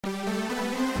Hi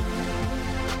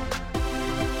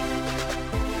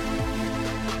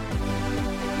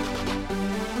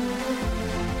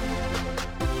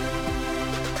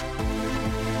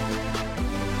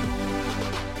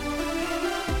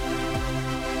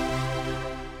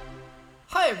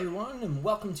everyone, and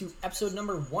welcome to episode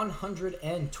number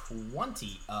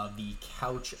 120 of the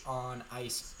Couch on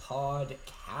Ice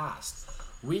podcast.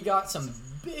 We got some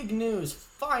big news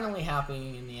finally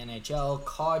happening in the NHL.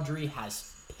 Kadri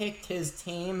has picked his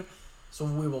team, so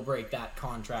we will break that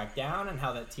contract down and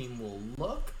how that team will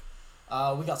look.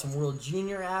 We got some World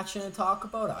Junior action to talk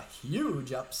about, a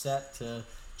huge upset to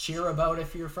cheer about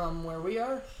if you're from where we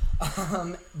are.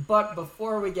 But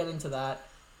before we get into that,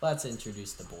 let's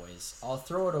introduce the boys. I'll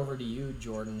throw it over to you,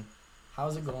 Jordan.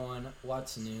 How's it going?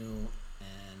 What's new?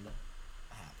 And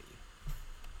happy?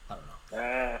 I don't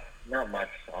know. Not much,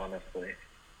 honestly.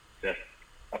 Just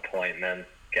appointments,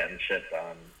 getting shit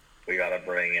done. We gotta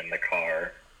bring in the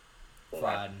car. So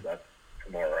that's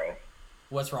tomorrow.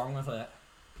 What's wrong with it?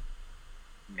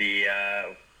 The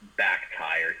back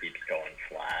tire keeps going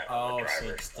flat on the so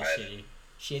driver's it's the side.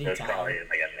 shitty There's tire. probably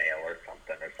like a nail or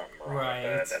something wrong Right.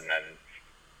 with it. And then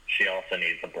she also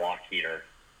needs a block heater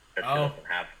that she doesn't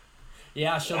have.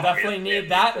 Yeah, she'll Obviously, definitely need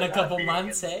that in a couple being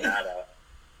months, in eh? Canada.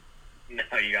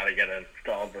 Now you gotta get it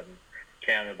installed in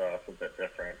Canada. It's a bit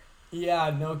different. Yeah,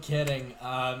 no kidding.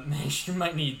 She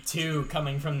might need two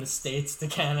coming from the States to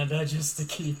Canada just to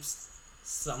keep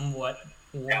somewhat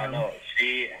warm. Yeah, no,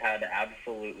 she had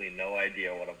absolutely no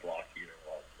idea what a block heater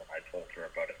was when I told her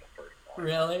about it the first time.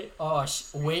 Really? Oh,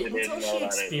 wait She didn't until know she that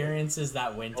experiences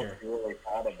that winter. She really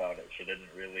thought about it. She didn't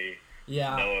really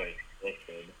Yeah. know it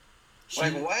existed.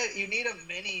 Like, what? You need a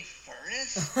mini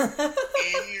furnace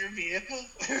in your vehicle?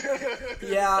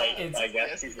 Yeah, Like, it's I guess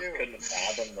yes, you you just do. couldn't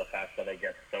fathom the fact that it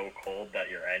gets so cold that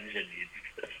your engine needs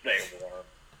to stay warm.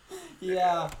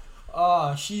 yeah.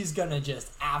 Oh, she's gonna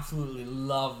just absolutely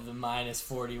love the minus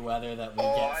 40 weather that we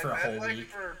get for a whole like week.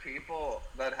 for people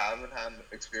that haven't had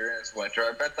experienced winter,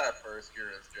 I bet that first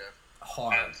year is just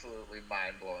Hard. absolutely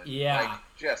mind-blowing. Yeah. Like,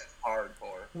 just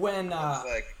hardcore. When It's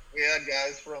like, we had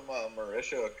guys from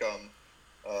Mauritia come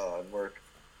and work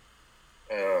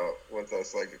with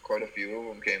us. Like, quite a few of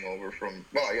them came over from,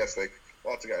 well, I guess, like,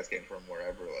 lots of guys came from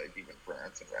wherever, like, even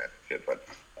France and random shit. But,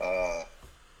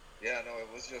 yeah, no, it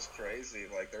was just crazy.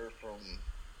 Like, they're from,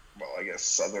 well, I guess,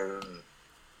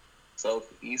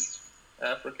 southeast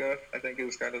Africa, I think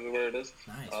is kind of where it is.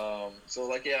 nice. So,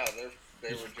 like, yeah,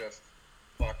 they were just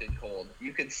fucking cold.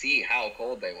 You could see how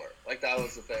cold they were. Like, that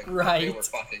was the thing. Right. They were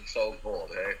fucking so cold,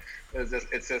 eh?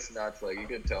 It's just nuts. Like, you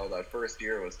can tell that first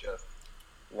year was just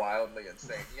wildly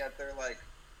insane. Yet they're, like,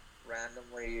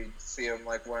 randomly, you see them,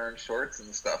 like, wearing shorts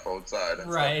and stuff outside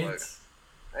and Right. stuff.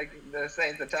 Like, this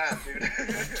ain't the time, dude.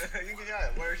 You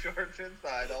can wear shorts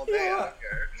inside all day. Yeah. I don't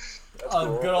care. That's A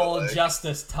cool, good but, old like,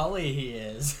 Justice Tully he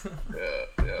is. Yeah.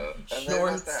 And they must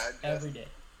Shorts have had just every day.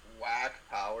 whack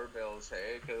power bills,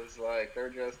 hey, because like they're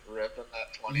just ripping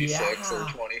that 26 Yeah. or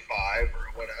 25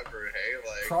 or whatever, hey,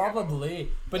 like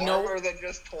Probably. But warmer no, than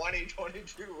just 20,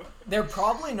 22. they're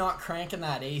probably not cranking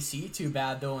that AC too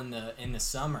bad though in the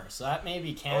summer. So that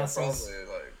maybe cancels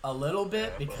Probably like a little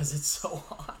bit Yeah, because it's so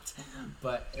hot.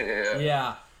 But yeah.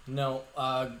 yeah, no,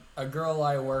 a girl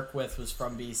I work with was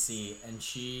from BC, and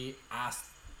she asked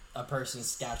a person in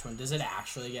Saskatchewan, does it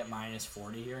actually get minus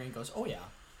 40 here? And he goes, oh yeah.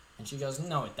 And she goes,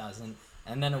 no, it doesn't.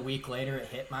 And then a week later, it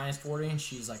hit minus 40, and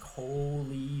she's like,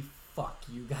 holy fuck,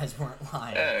 you guys weren't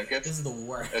lying. Yeah, it gets This is the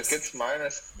worst. it gets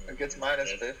minus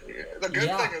 50. The good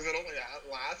Yeah. thing is it only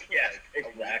lasts for Yeah, like a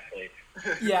week. exactly.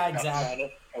 Yeah, Not exactly.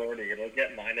 minus 40. It'll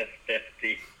get minus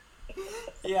 50.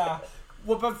 Yeah.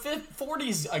 Well, but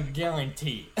 40's a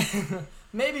guarantee.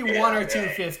 Maybe Yeah, one or two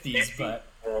yeah. 50s, but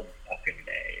Cold fucking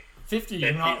day. 50,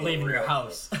 you're not 50 leaving your real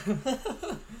house.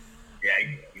 Yeah,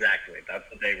 exactly. That's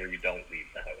the day where you don't leave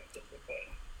the house.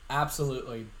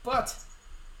 Absolutely. But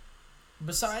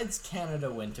besides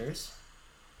Canada winters,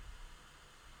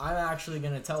 I'm actually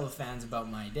going to tell the fans about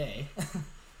my day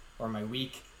or my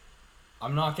week.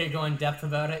 I'm not going to go in depth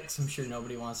about it because I'm sure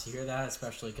nobody wants to hear that,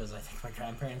 especially because I think my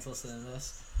grandparents listen to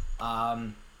this.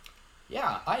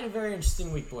 Yeah, I had a very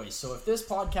interesting week, boys. So if this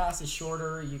podcast is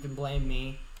shorter, you can blame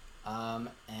me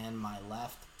and my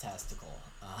left testicle.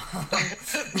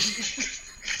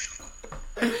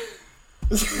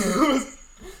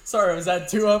 Sorry, was that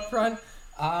too up front?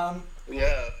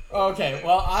 Yeah. Okay,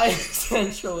 well, I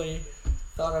essentially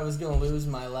thought I was going to lose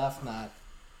my left nut.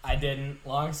 I didn't.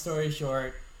 Long story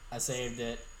short, I saved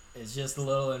it. It's just a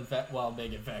little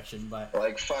big infection, but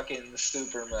Like fucking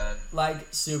Superman. like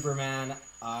Superman,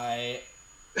 I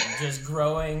am just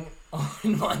growing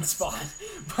in one spot.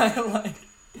 But like,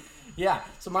 Yeah,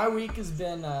 so my week has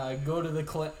been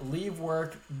leave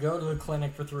work, go to the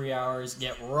clinic for 3 hours,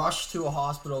 get rushed to a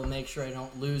hospital, make sure I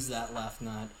don't lose that left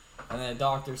nut, and then a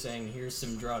doctor saying, here's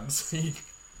some drugs so you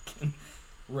can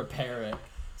repair it.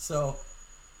 So,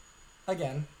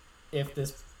 again, if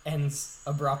this ends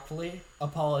abruptly,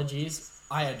 apologies,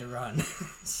 I had to run.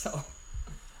 So,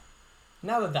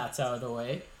 now that that's out of the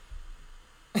way,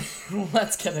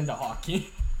 let's get into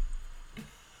hockey.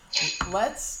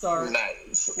 Let's start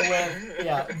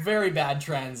with, very bad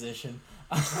transition.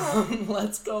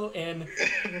 Let's go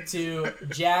into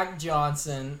Jack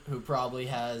Johnson, who probably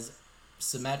has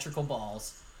symmetrical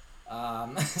balls,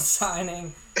 signing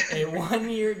a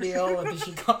 1-year deal with the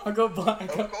Chicago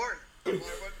Blackhawks. Of course. Why wouldn't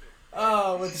it?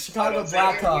 Oh, with the Chicago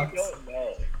Blackhawks. We don't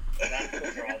know. That's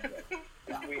the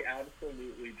problem. We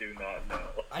absolutely do not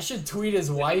know. I should tweet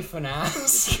his wife and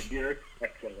ask. Pure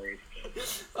speculation.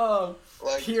 Oh,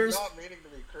 Like, here's not meaning to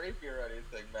be creepy or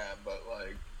anything, man, but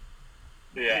like,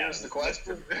 Yeah. here's the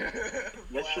question.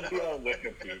 This should be on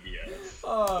Wikipedia.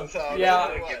 oh So, yeah.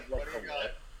 what? Give, What like, do you a got?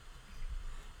 list.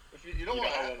 If you don't You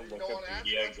want to know ask, how you don't want to ask,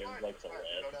 Wikipedia that's gives, fine. like, It's a fine. list?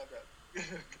 You don't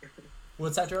have that.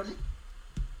 What's that, Jordan?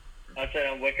 I said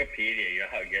on Wikipedia, you know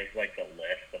how it gives like the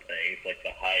list of things, like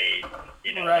the height,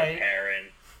 you know, Right. their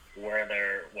parents,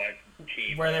 what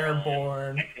team, Where they they're were on.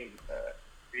 born. I think,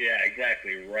 yeah,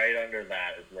 exactly. Right under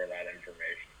that is where that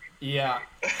information. Yeah.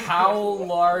 How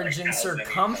large in Like,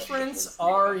 how many circumference touches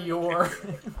are you your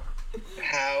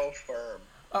How firm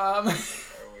um are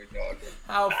we talking?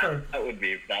 how firm? That would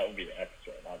be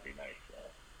extra. That'd be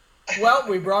nice. Well,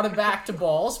 we brought it back to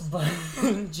balls, but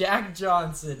Jack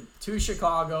Johnson to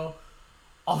Chicago.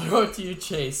 I'll throw it to you,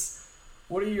 Chase.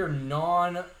 What are your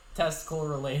non-testicle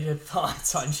related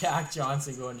thoughts on Jack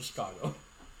Johnson going to Chicago?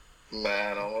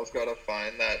 Man, almost gotta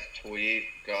find that tweet.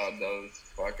 God, that was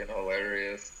fucking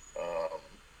hilarious.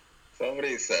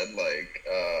 Somebody said like,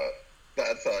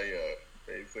 that's how you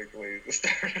basically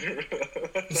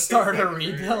Start a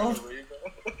rebuild?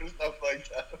 Stuff like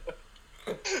that.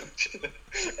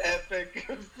 Epic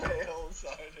fail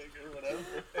signing or whatever.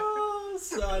 Oh,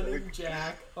 signing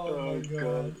Jack. Oh my god.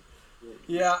 God.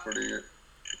 Yeah, Pretty.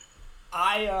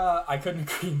 I couldn't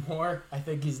agree more. I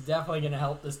think he's definitely going to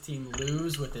help this team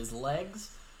lose with his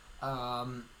legs.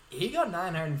 He got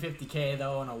 $950K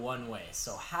though on a one-way,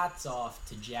 so hats off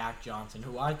to Jack Johnson,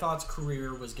 who I thought's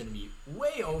career was going to be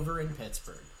way over in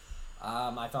Pittsburgh.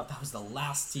 I thought that was the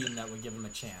last team that would give him a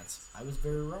chance. I was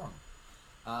very wrong.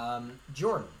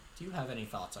 Jordan, do you have any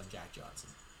thoughts on Jack Johnson?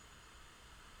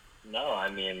 No, I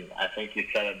mean, I think you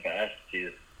said it best. He's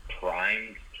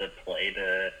primed to play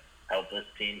to help this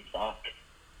team suck.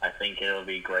 I think it'll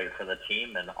be great for the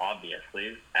team, and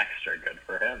obviously extra good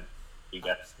for him. He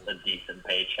gets a decent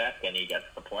paycheck, and he gets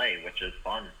to play, which is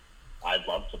fun. I'd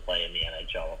love to play in the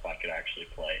NHL if I could actually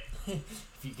play.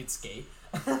 If you could skate.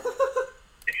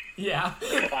 Yeah.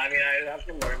 I mean, I'd have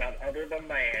to learn that other than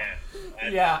my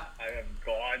hands. Yeah. I have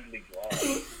godly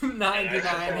gloves. 99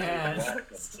 hands. I'm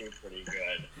pretty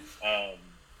good.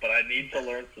 But I need to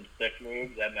learn some stick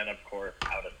moves, and then, of course,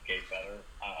 how to skate better.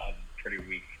 I'm a pretty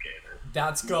weak skater.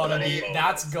 That's gotta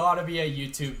be a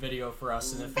YouTube video for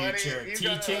us in the Buddy, future. you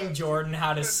Teaching gotta- Jordan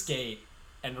how to skate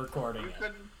and recording You it.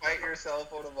 couldn't fight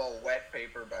yourself out of a wet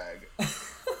paper bag.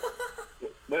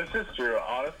 This is true.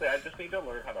 Honestly, I just need to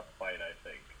learn how to fight, I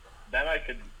think. Then I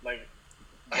could, like,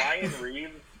 Ryan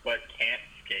Reeves, but can't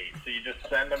skate. So you just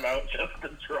send him out just to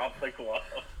drop the glove.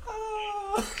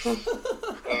 Oh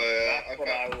yeah, That's what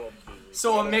I will do.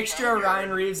 So a mixture of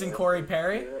Ryan Reeves and Corey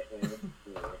Perry?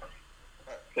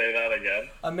 Say that again.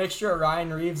 A mixture of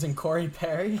Ryan Reeves and Corey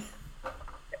Perry?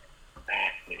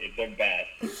 It's the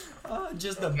best.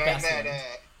 Just the Found best that, names.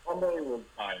 Somebody would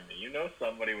find me. You know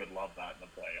somebody would love that in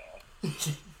the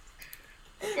playoffs.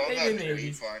 I found Maybe that in the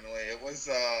tweet 80s. finally. It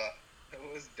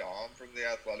was Dom from The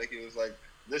Athletic. He was like,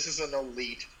 "This is an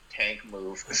elite tank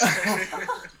move."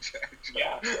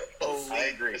 Yeah, Elite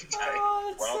I agree. tank. Oh,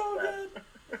 it's Well so said.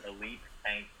 good. Elite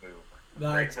tank move.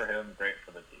 Great That's, for him, great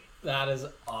for the team. that is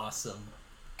awesome.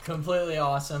 Completely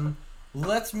awesome.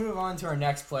 Let's move on to our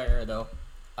next player, though.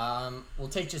 We'll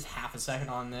take just half a second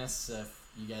on this if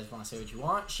you guys want to say what you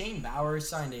want. Shane Bowers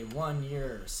signed a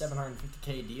 1-year,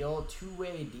 $750K deal,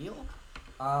 2-way deal.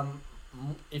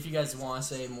 If you guys want to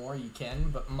say more, you can,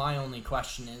 but my only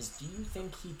question is, do you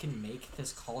think he can make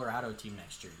this Colorado team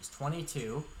next year? He's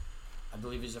 22. I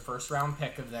believe he's a first-round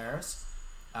pick of theirs.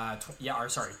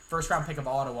 First-round pick of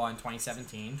Ottawa in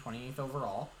 2017, 28th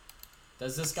overall.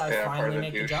 Does this guy Yeah, part finally of the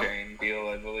make the jump? Duchesne deal,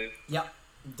 I believe. Yep.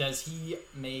 Does he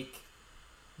make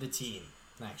the team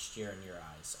next year in your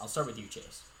eyes? I'll start with you,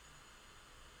 Chase.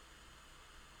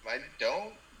 I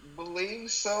don't believe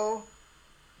so,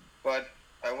 but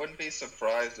wouldn't be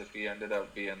surprised if he ended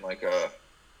up being like a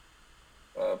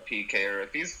PK, or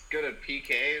if he's good at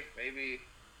PK, maybe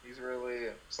he's really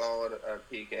solid at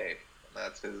PK, and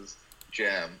that's his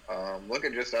jam.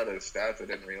 Looking just at his stats, I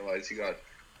didn't realize he got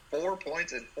 4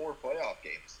 points in 4 playoff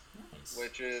games, Nice.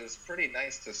 which is pretty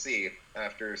nice to see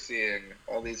after seeing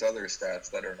all these other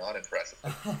stats that are not impressive.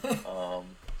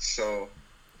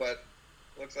 But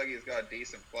looks like he's got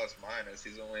decent plus minus.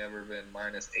 He's only ever been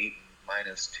 -8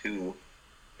 and -2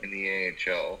 in the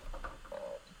AHL.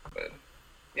 But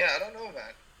yeah, I don't know,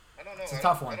 man. I don't know. It's a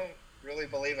tough one. I don't really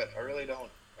believe it. I really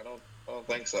don't. I don't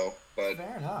think so. But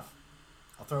Fair enough.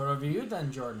 I'll throw it over to you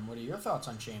then, Jordan. What are your thoughts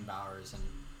on Shane Bowers and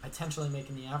potentially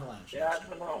making the Avalanche? Yeah, I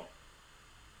don't know.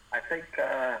 I think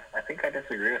I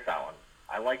disagree with that one.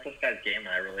 I like this guy's game, and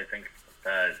I really think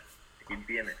that he'd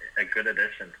be a good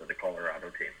addition to the Colorado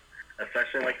team.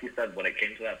 Especially, like you said, when it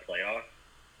came to that playoff,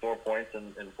 4 points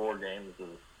in 4 games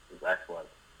is excellent.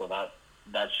 So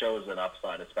that shows an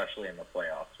upside, especially in the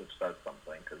playoffs, which says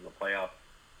something, because the playoffs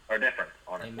are different,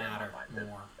 honestly. They matter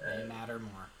more. They matter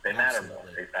more. They matter more,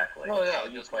 exactly. Well, yeah, How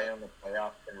you play in the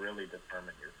playoffs can really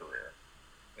determine your career.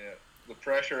 yeah, the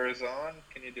pressure is on.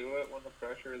 Can you do it when the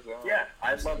pressure is on? Yeah,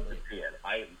 I'd love to Absolutely. see it.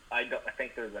 I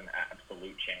think there's an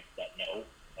absolute chance that no,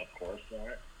 of course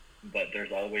not. But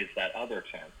there's always that other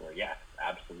chance where yes,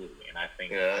 absolutely. And I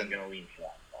think Yeah. I'm gonna lean for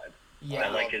that side. Yeah, I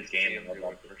like his love to see game, him and I'd do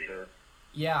love it to for see sure. it.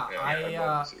 yeah. Yeah, I'd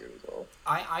love to see it as well.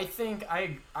 I think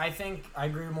I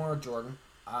agree more with Jordan.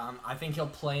 I think he'll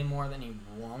play more than he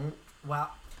won't.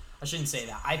 Well, I shouldn't say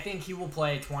that. I think he will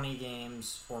play 20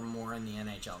 games or more in the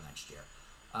NHL next year.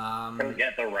 He'll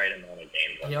get the right amount of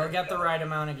games. He'll get the right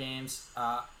amount of games.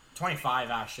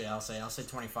 25 actually. I'll say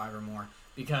 25 or more,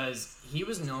 because he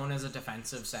was known as a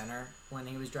defensive center when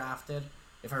he was drafted.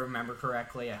 If I remember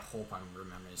correctly, I hope I'm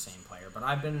remembering the same player. But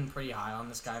I've been pretty high on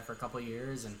this guy for a couple of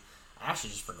years, and I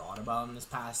actually just forgot about him this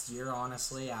past year,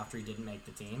 honestly, after he didn't make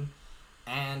the team.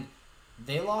 And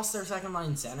they lost their second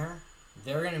line center.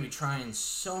 They're going to be trying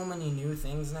so many new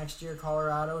things next year,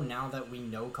 Colorado, now that we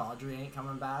know Kadri ain't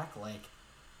coming back. Like,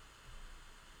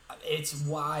 it's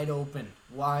wide open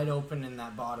in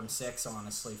that bottom 6,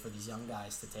 honestly, for these young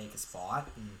guys to take a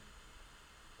spot. And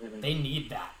they need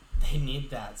that.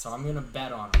 So I'm going to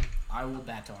bet on him. I will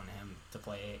bet on him to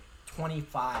play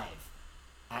 25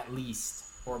 at least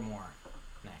or more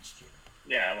next year.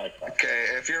 Yeah, I like that. Okay,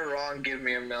 if you're wrong, give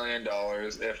me $1 million.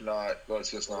 If not, let's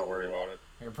just not worry about it.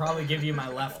 I could probably give you my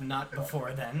left nut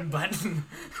before then, but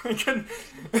I could.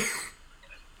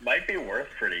 Might be worth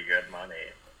pretty good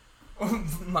money.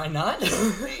 My nut?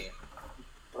 Me.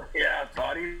 Yeah,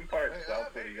 body parts sell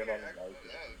pretty good on the nose.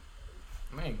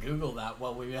 I'm gonna Google that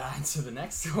while we answer the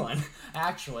next one.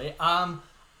 Actually, I'm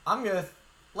gonna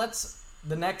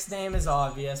the next name is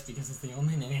obvious because it's the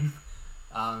only name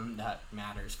that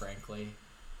matters, frankly.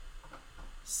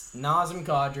 Nazem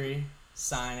Kadri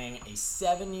signing a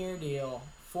 7-year deal,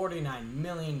 $49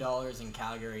 million in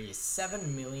Calgary, a $7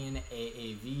 million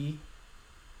AAV,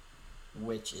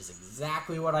 which is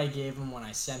exactly what I gave him when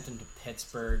I sent him to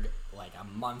Pittsburgh like a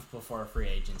month before free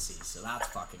agency. So that's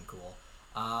fucking cool.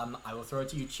 I will throw it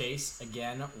to you, Chase,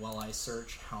 again while I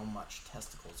search how much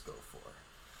testicles go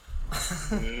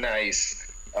for.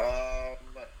 Nice.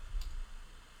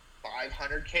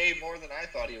 500K more than I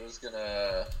thought he was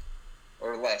gonna,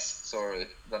 or less, sorry,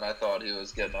 than I thought he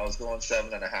was getting. I was going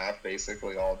 7.5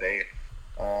 basically all day.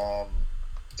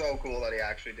 So cool that he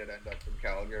actually did end up in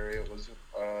Calgary. It was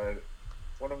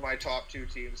one of my top 2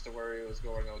 teams to where he was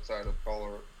going outside of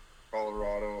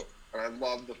Colorado, and I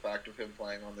love the fact of him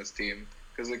playing on this team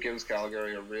because it gives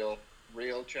Calgary a real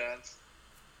chance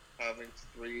having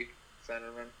 3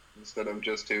 centermen instead of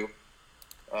just 2.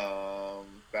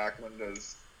 Backlund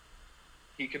does.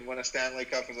 He can win a Stanley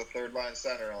Cup as a third-line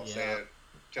center. I'll say it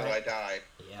till I die.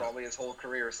 Yeah. Probably his whole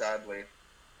career, sadly.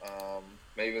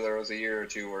 Maybe there was a year or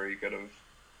 2 where he could have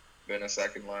been a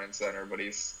second-line center, but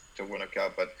he's to win a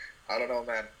cup. But I don't know,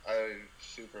 man. I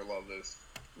super love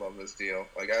this deal.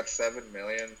 Like at $7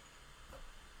 million,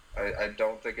 I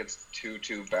don't think it's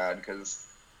too bad because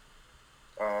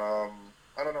I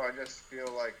don't know. I just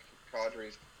feel like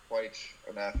Kadri's quite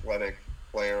an athletic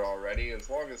player already, as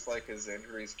long as like his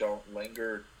injuries don't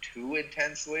linger too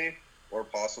intensely or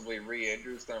possibly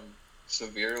re-injures them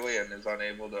severely and is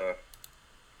unable to,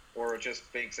 or just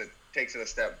takes it a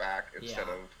step back instead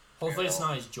of hopefully it's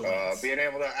not his joints. being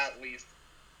able to at least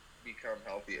become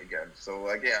healthy again. So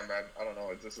like, yeah, man, I don't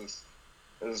know. This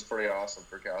is pretty awesome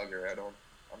for Calgary.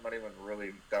 I'm not even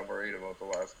really that worried about the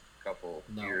last couple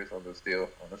years on this deal,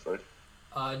 honestly.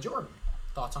 Jordan,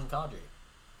 thoughts on Kadri?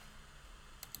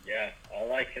 Yeah,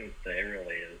 all I can say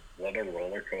really is what a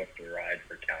roller coaster ride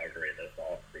for Calgary this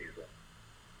offseason.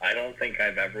 I don't think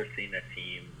I've ever seen a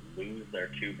team lose their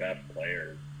two best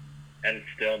players and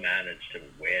still manage to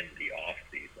win the off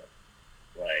season.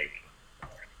 Like,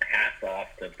 hats off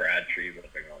to Brad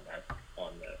Treliving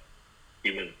on this.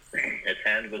 He was his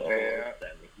hand was forced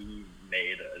and he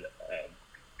made a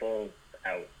full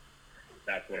out.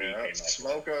 That's what he came up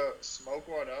with. Smoke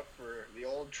one up for the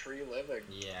old Treliving.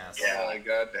 Yes. Yeah. Oh my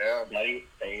goddamn. Buddy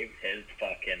saved his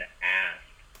fucking ass.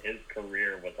 His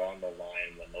career was on the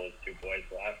line when those two boys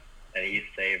left, and he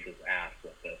saved his ass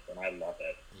with this, and I love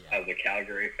it. Yeah. As a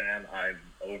Calgary fan, I'm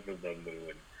over the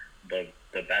moon. The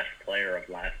best player of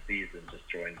last season just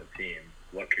joined the team.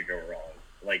 What could go wrong?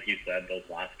 Like you said, those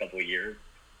last couple of years,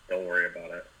 don't worry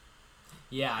about it.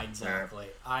 Yeah, exactly.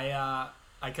 I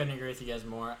couldn't agree with you guys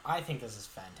more. I think this is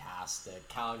fantastic.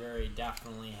 Calgary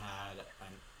definitely had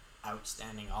an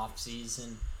outstanding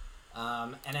offseason.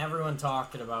 And everyone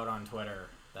talked about on Twitter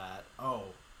that, oh,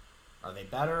 are they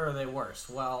better or are they worse?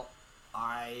 Well,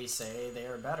 I say they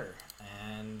are better.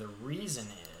 And the reason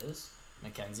is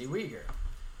Mackenzie Weegar.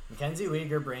 Mackenzie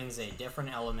Weegar brings a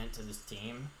different element to this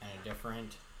team and a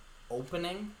different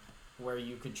opening where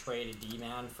you could trade a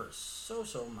D-man for so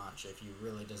much if you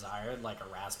really desired, like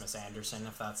a Rasmus Anderson,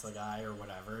 if that's the guy, or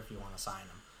whatever, if you want to sign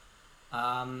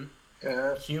him.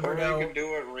 Huberdeau, Or you can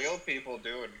do what real people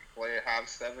do and have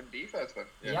 7 defensemen.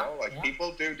 You know,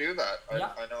 people do that. I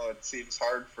know it seems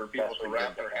hard for people to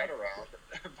wrap their head around,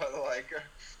 but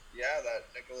that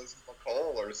Nicholas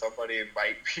McColl or somebody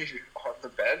might be on the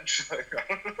bench. Like,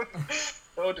 I don't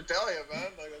know what to tell you,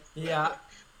 man.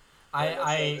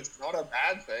 It's not a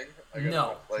bad thing.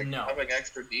 Having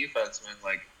extra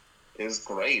defensemen is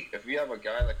great. If you have a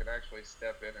guy that can actually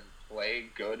step in and play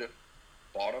good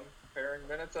bottom pairing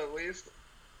minutes at least,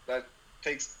 that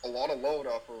takes a lot of load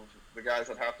off of the guys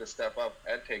that have to step up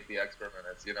and take the extra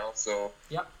minutes. So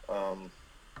I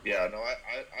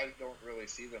don't really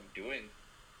see them doing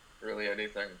really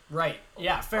anything. Right.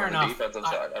 Yeah. Fair enough. Defensive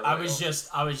side. I was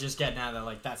just getting at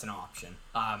that. That's an option.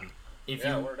 If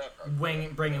you bring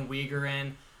in Weegar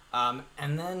in,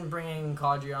 and then bringing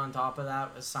Kadri on top of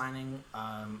that with signing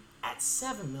at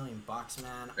 $7 million,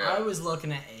 man. Yeah. I was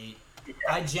looking at 8. Yeah.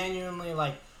 I genuinely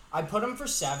I put him for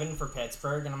 7 for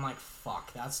Pittsburgh, and I'm like,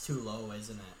 fuck, that's too low,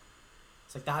 isn't it?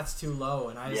 It's like, that's too low,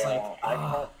 and I was I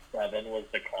thought 7 was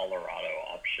the Colorado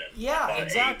option. Yeah,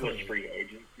 exactly. 8 was free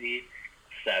agency.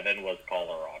 7 was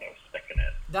Colorado sticking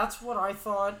it. That's what I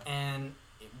thought, and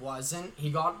it wasn't. He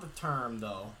got the term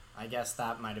though. I guess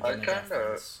that might have been the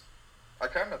difference. I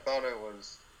kind of thought it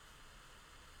was.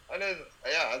 I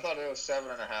thought it was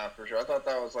 7.5 for sure. I thought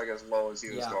that was as low as he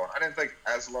was going. I didn't think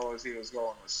as low as he was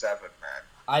going was 7, man.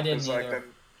 I didn't either.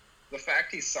 The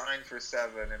fact he signed for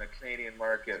 7 in a Canadian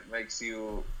market makes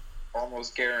you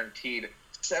almost guaranteed.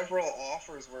 Several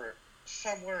offers were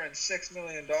somewhere in $6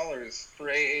 million for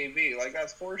AAV.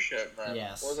 That's horseshit, man.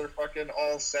 Yes. Or they're fucking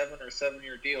all 7 or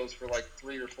 7-year deals for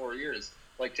 3 or 4 years.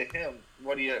 To him,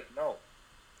 what do you know?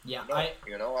 Yeah, no, I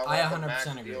want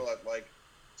 100% agree. Deal at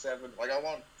 7. I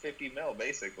want 50 mil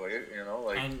basically.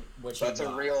 And that's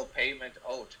a real payment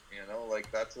out.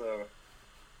 That's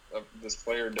this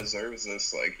player deserves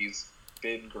this. He's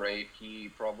been great. He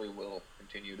probably will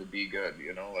continue to be good.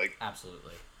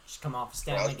 Absolutely. Just come off a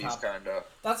Stanley Cup.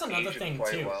 That's another thing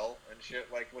too. Well and shit.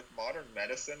 With modern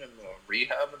medicine and the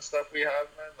rehab and stuff we have,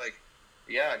 man.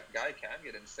 Yeah, a guy can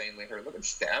get insanely hurt. Look at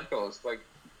Stamkos.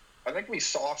 I think we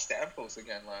saw Stamkos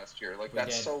again last year.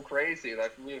 That's so crazy.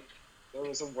 There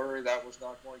was a worry that was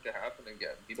not going to happen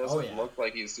again. He doesn't look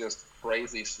like he's just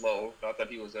crazy slow. Not that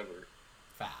he was ever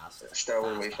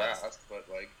stellarly fast, but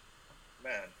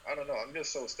man, I don't know. I'm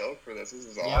just so stoked for this. This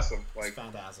is awesome. It's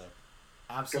fantastic.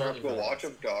 Absolutely. Gonna have to go watch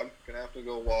him, dog. Gonna have to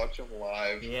go watch him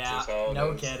live. Yeah,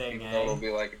 no kidding. It'll be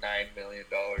 $9 million.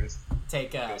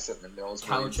 Take a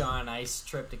couch on ice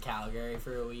trip to Calgary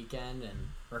for a weekend and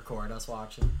record us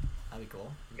watching. That'd be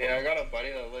cool. Yeah, I got a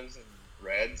buddy that lives in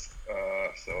Reds,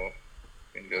 so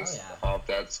you can just hop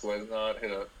that Squiznot,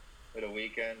 hit a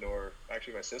weekend, or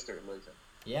actually my sister lives in.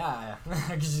 Yeah,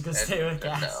 I could just go stay with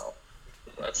Cass.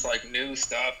 That's new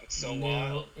stuff. It's so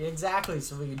wild. Exactly,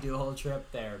 so we could do a whole trip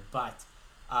there. But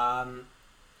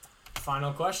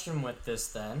final question with this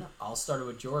then. I'll start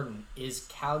with Jordan. Is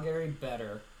Calgary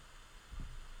better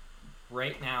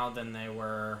right now than they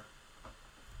were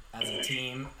as a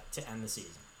team to end the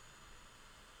season?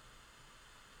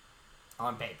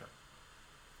 On paper.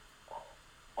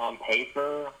 On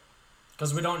paper?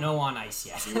 Because we don't know on ice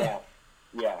yet.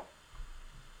 Yeah.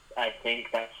 I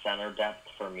think that center depth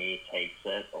for me takes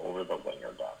it over the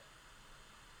winger depth.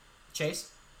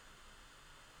 Chase?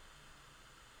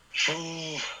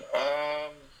 I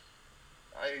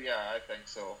I think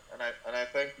so, and I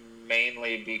think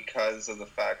mainly because of the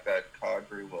fact that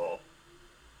Kadri will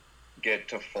get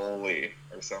Toffoli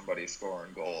or somebody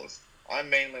scoring goals. I'm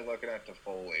mainly looking at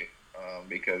Toffoli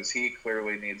because he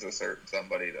clearly needs a certain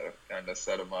somebody to kind of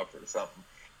set him up or something.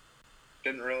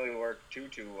 Didn't really work too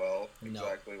well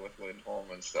exactly with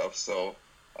Lindholm and stuff. So,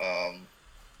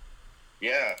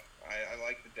 yeah, I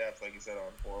like the depth, like you said,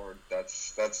 on forward.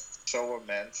 That's so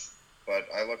immense. But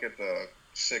I look at the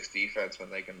 6 defense when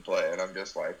they can play, and I'm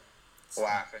just like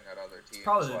laughing at other teams.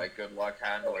 Probably. Like, good luck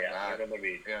handling that.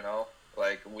 You know,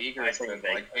 like Uyghur's been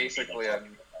like basically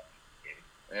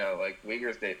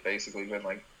Uyghur's basically been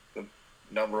like the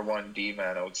number 1 D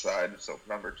man outside, so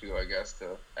number 2, I guess,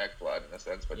 to Ekblad in a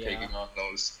sense, but taking on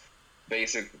those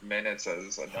basic minutes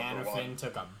as a number 1. Hanifin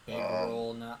took a big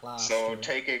role in that last So year.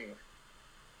 taking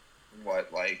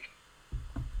like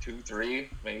 2, 3,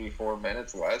 maybe 4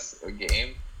 minutes less a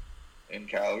game in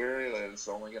Calgary is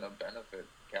only going to benefit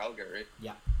Calgary.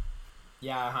 Yeah,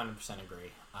 I 100%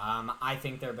 agree. I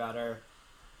think they're better.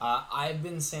 I've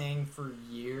been saying for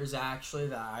years, actually,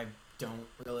 that I don't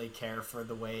really care for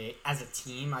the way, as a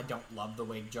team, I don't love the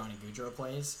way Johnny Gaudreau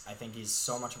plays. I think he's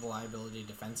so much of a liability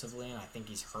defensively, and I think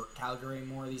he's hurt Calgary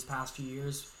more these past few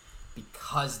years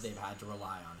because they've had to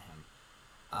rely on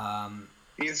him.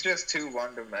 He's just too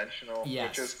one-dimensional, yes.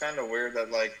 Which is kind of weird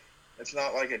that, like, it's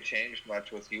not like it changed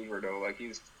much with Huberdeau. Like,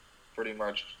 he's pretty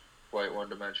much quite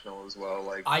one-dimensional as well.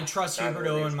 Like, I trust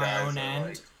Huberdeau in my own end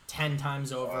like, 10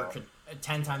 times over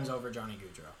 10 times over Johnny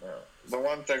Gaudreau. Yeah. The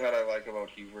one thing that I like about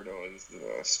Huberdeau is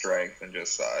the strength and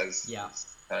just size. Yeah.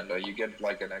 And you get,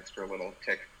 like, an extra little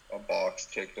a box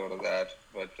ticked out of that.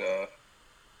 But,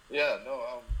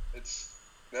 it's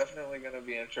definitely going to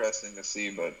be interesting to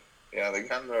see. But, yeah, they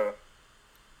kind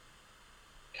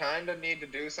of need to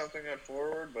do something at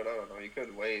forward, but I don't know. You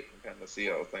could wait and kind of see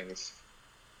how things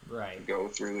go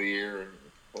through the year, and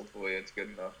hopefully it's good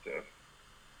enough to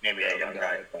maybe a young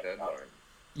guy.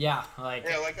 Yeah, like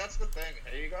that's the thing.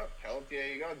 Hey, you got Peltier,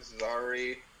 you got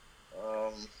Zari.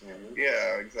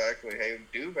 Yeah, exactly. Hey,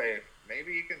 Dubé,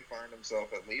 maybe he can find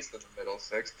himself at least in the middle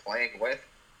 6, playing with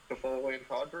Toffoli and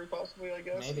Kadri, possibly. I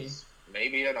guess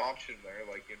maybe an option there.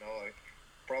 Like,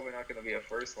 probably not going to be a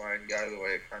first line guy the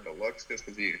way it kind of looks, just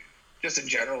because he just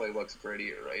generally looks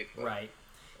prettier, right? But, right.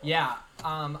 Yeah.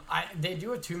 They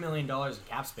do have $2 million in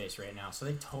cap space right now, so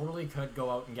they totally could go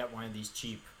out and get one of these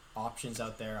cheap options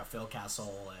out there, a Phil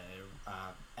Kessel,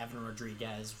 Evan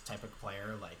Rodriguez type of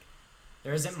player. Like,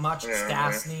 there isn't much.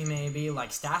 Stastny maybe.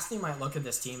 Like, Stastny might look at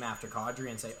this team after Kadri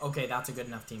and say, okay, that's a good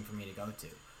enough team for me to go to,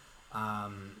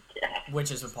 which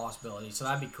is a possibility. So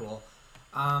that'd be cool.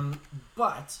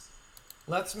 But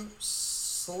let's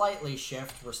slightly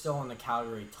shift. We're still on the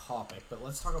Calgary topic, but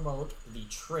let's talk about the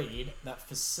trade that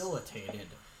facilitated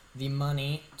the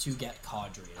money to get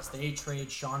Kadri. As they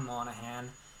trade Sean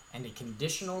Monahan and a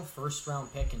conditional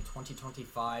first-round pick in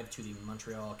 2025 to the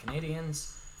Montreal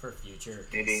Canadiens for future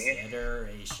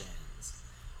considerations.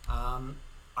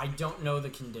 I don't know the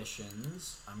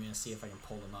conditions. I'm going to see if I can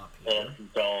pull them up here.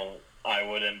 I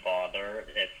wouldn't bother.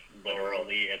 It's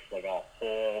literally, it's like a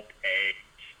whole page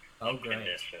of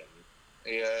conditions.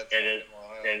 Yeah, it's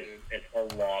a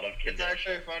lot of conditions. It's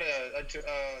actually funny.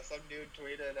 Some dude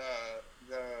tweeted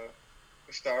the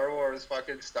Star Wars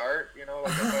fucking start,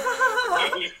 like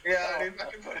he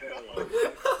fucking put it up.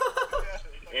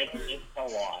 It's a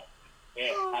lot.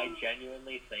 I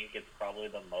genuinely think it's probably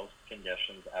the most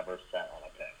conditions ever set on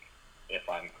a pick, if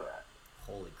I'm correct.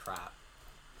 Holy crap.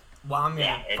 Well, I'm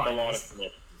gonna it's find a lot this. of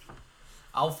conditions.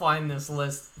 I'll find this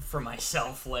list for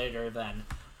myself later then.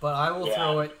 But I will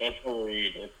throw it. It's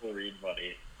a read,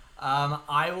 buddy.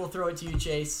 I will throw it to you,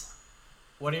 Chase.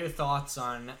 What are your thoughts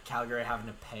on Calgary having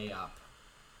to pay up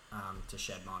to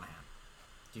shed Monahan?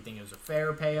 Do you think it was a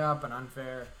fair pay up, an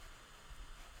unfair?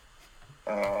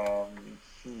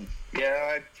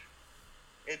 Yeah,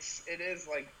 it is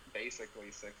like basically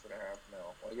 6.5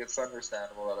 mil. Like, it's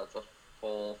understandable that it's a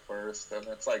full first, and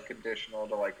it's like conditional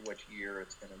to like which year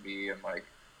it's gonna be, and like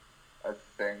I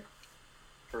think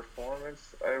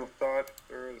performance I thought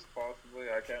there was possibly,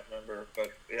 I can't remember,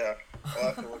 but yeah,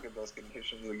 I'll have to look at those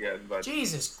conditions again. But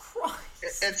Jesus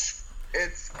Christ,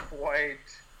 it's quite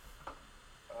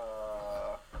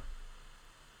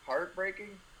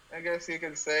heartbreaking, I guess you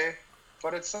could say.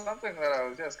 But it's something that I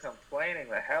was just complaining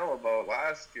the hell about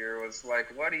last year. Was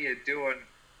like, what are you doing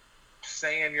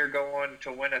saying you're going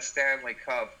to win a Stanley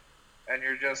Cup and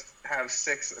you just have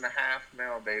 6.5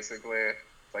 mil basically?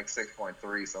 It's like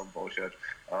 6.3, some bullshit.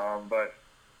 But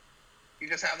you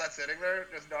just have that sitting there,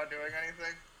 just not doing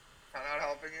anything, not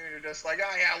helping you. You're just like,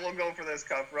 oh yeah, we'll go for this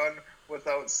cup run.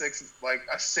 without a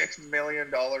 $6 million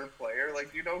player.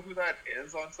 Like, you know who that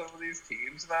is on some of these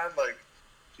teams, man? Like,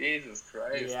 Jesus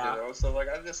Christ, Yeah. you know. So like,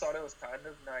 I just thought it was kind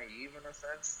of naive in a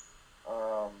sense.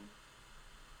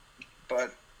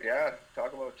 But yeah,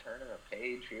 talk about turning a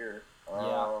page here.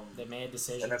 They made a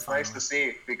decision. And it's finally. nice to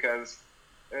see because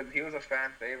he was a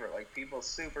fan favorite. Like, people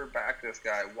super backed this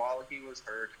guy while he was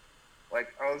hurt.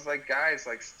 Like, I was like, guys,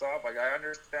 like, stop. Like, I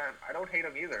understand. I don't hate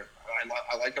him either.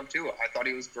 I like him too. I thought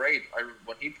he was great.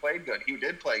 When he played good, he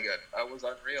did play good. That was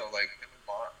unreal. Like, him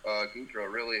and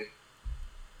Gaudreau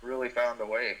really found a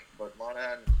way. But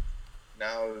Monahan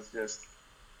now is just,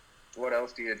 what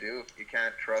else do? You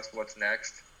can't trust what's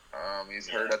next. He's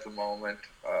hurt at the moment.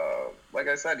 Like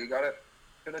I said,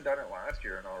 should have done it last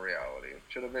year in all reality. It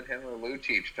should have been him or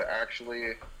Lucic to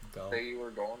actually say you were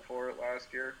going for it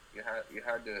last year. You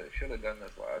should have done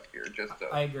this last year just to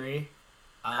I agree.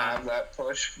 have that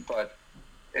push. But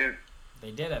they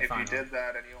did it. If you did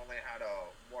that and you only had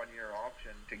a 1-year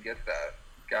option to get that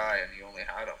guy and you only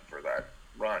had him for that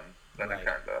run, then it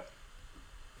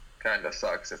kind of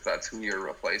sucks if that's who you're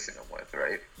replacing him with,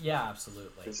 right? Yeah,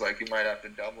 absolutely. It's like you might have to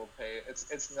double pay.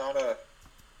 It's not a.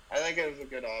 I think it was a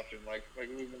good option. Like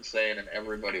we've been saying, and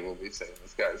everybody will be saying,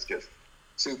 this guy's just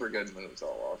super good moves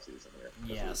all offseason here.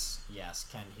 Yes.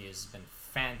 Ken Hughes has been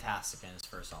fantastic in his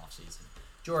first offseason.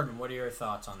 Jordan, what are your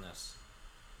thoughts on this?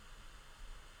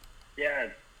 Yeah,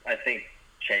 I think,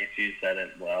 Chase, you said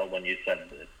it well when you said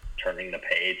turning the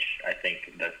page. I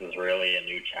think this is really a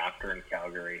new chapter in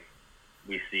Calgary.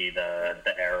 We see the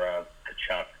era of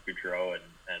Tkachuk, Gaudreau,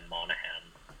 and Monahan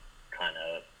kind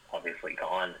of obviously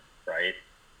gone, right?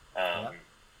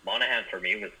 Monahan, for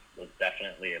me, was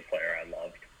definitely a player I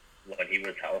loved. When he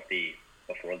was healthy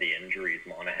before the injuries,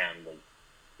 Monahan was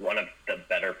one of the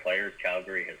better players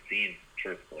Calgary has seen,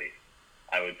 truthfully.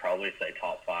 I would probably say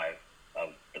top 5 of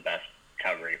the best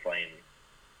Calgary Flames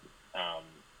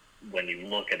when you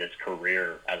look at his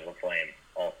career as a Flame,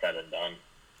 all said and done.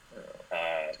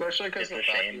 Especially because the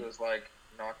fact he was like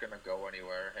not gonna go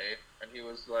anywhere, hey, and he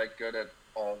was like good at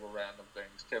all the random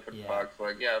things, tipping pucks,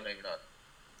 like maybe not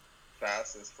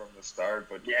fastest from the start,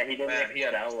 but he didn't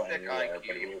excel anywhere,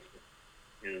 but he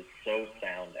was so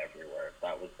sound everywhere.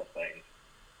 That was the thing.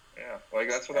 Yeah, like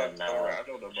that's what I'm so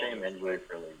rattled about. Shame injuries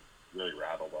really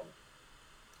rattled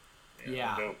him.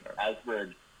 Yeah.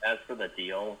 As for the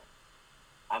deal,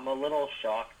 I'm a little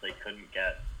shocked they couldn't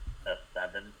get a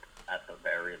 7th at the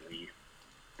very least.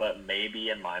 But maybe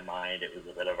in my mind it was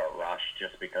a bit of a rush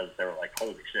just because they were like,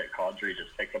 holy shit, Kadri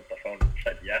just picked up the phone and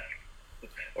said yes.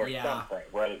 Or something.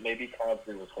 Right? Maybe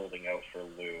Kadri was holding out for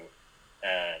Lou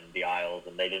and the Isles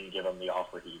and they didn't give him the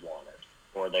offer he wanted.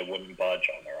 Or they wouldn't budge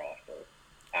on their offer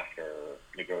after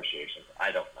negotiations.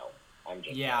 I don't know. I'm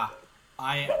just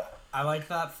I like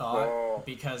that thought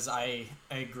because I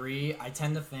agree. I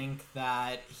tend to think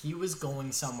that he was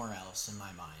going somewhere else in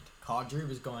my mind. Kadri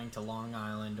was going to Long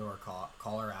Island or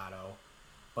Colorado,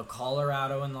 but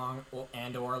Colorado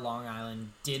and or Long Island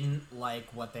didn't like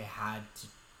what they had to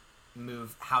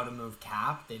how to move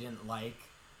cap. They didn't like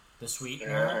the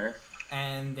sweetener,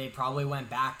 and they probably went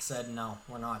back, said, no,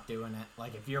 we're not doing it.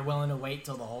 Like, if you're willing to wait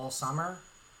till the whole summer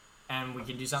and we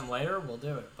can do something later, we'll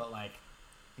do it. But, like,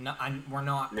 no, we're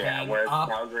not paying up.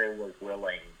 Calgary was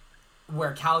willing.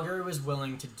 Where Calgary was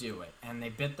willing to do it, and they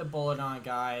bit the bullet on a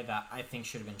guy that I think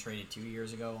should have been traded 2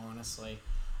 years ago, honestly.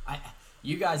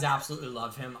 You guys absolutely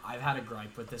love him. I've had a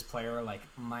gripe with this player, like,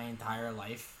 my entire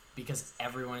life because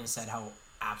everyone has said how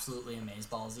absolutely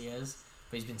amazeballs he is,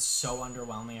 but he's been so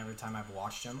underwhelming every time I've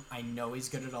watched him. I know he's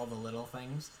good at all the little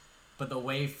things, but the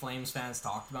way Flames fans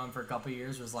talked about him for a couple of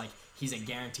years was like, he's a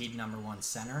guaranteed number 1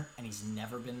 center, and he's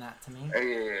never been that to me.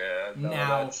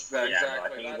 That's exactly. I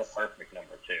think he's a perfect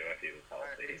number 2 if he was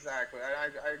healthy. Exactly.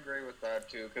 I agree with that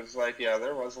too, because like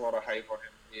there was a lot of hype on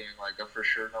him being like a for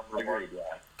sure number 1.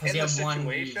 Because in the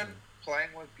situation, playing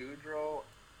with Gaudreau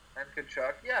and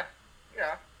Tkachuk,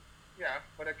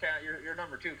 but it can't. Your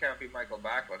number 2 can't be Michael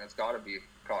Backlund. It's got to be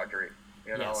Kadri.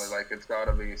 You know, like it's got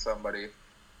to be somebody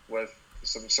with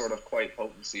some sort of quite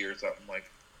potency or something like.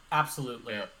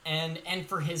 Absolutely. Yeah. And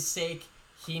for his sake,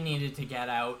 he needed to get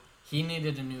out. He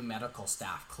needed a new medical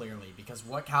staff, clearly, because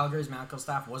what Calgary's medical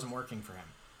staff wasn't working for him.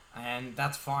 And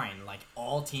that's fine. Like,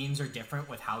 all teams are different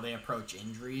with how they approach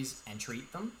injuries and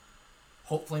treat them.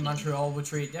 Hopefully Montreal will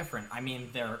treat it different. I mean,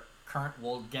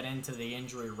 we'll get into the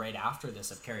injury right after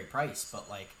this of Carey Price, but,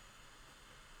 like,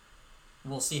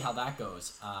 we'll see how that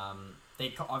goes.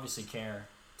 They obviously care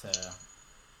to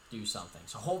do something.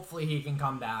 So hopefully he can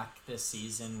come back this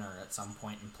season or at some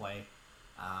point and play.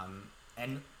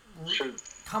 And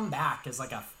come back as,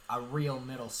 like, a real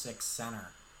middle 6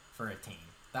 center for a team.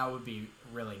 That would be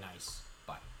really nice.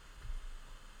 But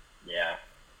Yeah.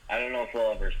 I don't know if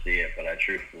we'll ever see it, but I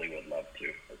truthfully would love to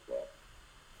as well.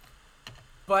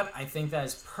 But I think that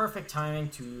is perfect timing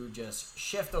to just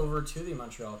shift over to the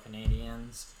Montreal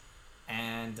Canadiens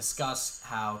and discuss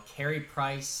how Carey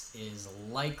Price is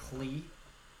likely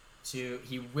to...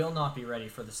 He will not be ready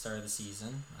for the start of the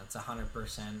season. That's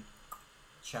 100%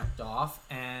 checked off.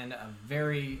 And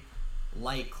very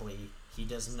likely he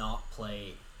does not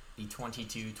play the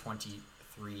 22-23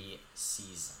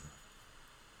 season.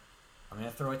 I'm going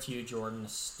to throw it to you, Jordan, to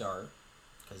start,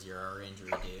 because you're our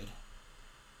injury dude.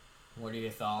 What are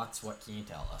your thoughts? What can you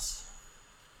tell us?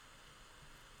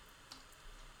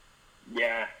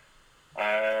 Yeah.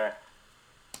 It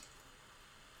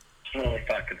really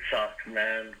fucking sucks,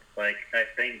 man. Like, I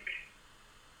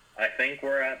think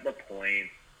we're at the point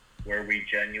where we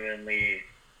genuinely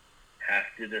have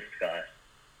to discuss,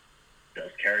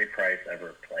 does Carey Price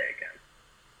ever play again?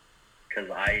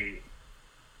 Because I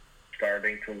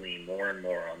starting to lean more and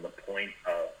more on the point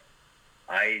of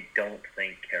I don't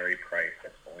think Carey Price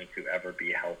is going to ever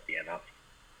be healthy enough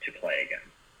to play again,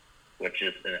 which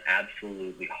is an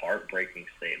absolutely heartbreaking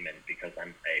statement because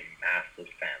I'm a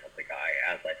massive fan of the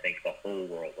guy, as I think the whole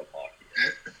world of hockey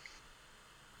is.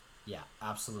 Yeah,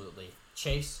 absolutely.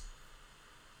 Chase?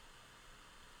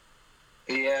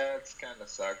 Yeah, it's kind of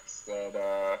sucks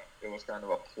that it was kind of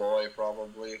a ploy,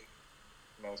 probably.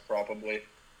 Most probably.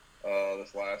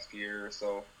 This last year or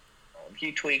so.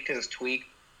 He tweaked his tweak,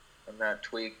 and that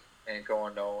tweak ain't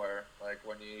going nowhere. Like,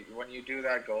 when you do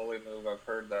that goalie move, I've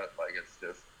heard that, like, it's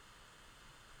just,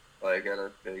 like,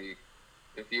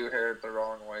 if you hit it the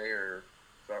wrong way or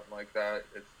something like that,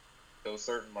 it's those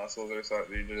certain muscles or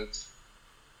something,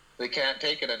 they can't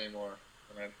take it anymore.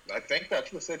 And I think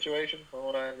that's the situation, from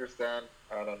what I understand.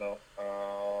 I don't know,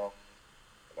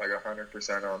 like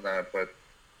 100% on that, but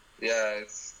yeah,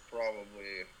 it's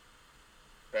probably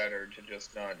better to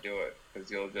just not do it, because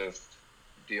you'll just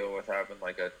deal with having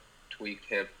like a tweaked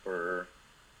hip or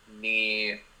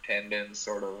knee tendon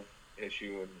sort of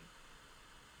issue, and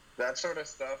that sort of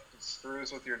stuff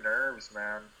screws with your nerves,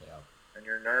 man. Yeah. And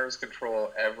your nerves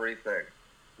control everything,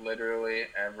 literally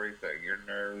everything. Your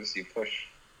nerves, you push,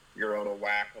 you're out of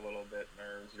whack a little bit,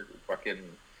 nerves, you're fucking,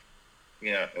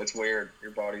 yeah, it's weird.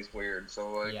 Your body's weird.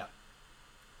 So, like,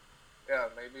 yeah,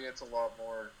 maybe it's a lot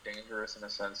more dangerous in a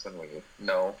sense than we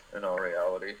know in all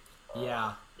reality.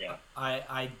 Yeah. Yeah.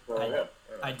 I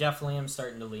definitely am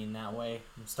starting to lean that way.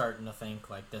 I'm starting to think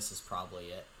like this is probably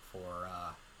it for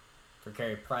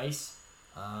Carey Price.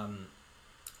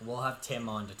 We'll have Tim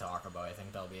on to talk about. I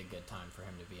think that'll be a good time for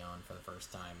him to be on for the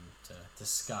first time to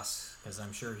discuss, because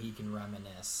I'm sure he can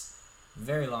reminisce a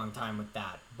very long time with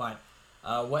that. But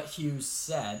what Hughes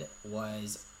said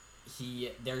was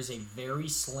there's a very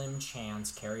slim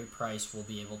chance Carey Price will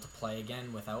be able to play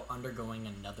again without undergoing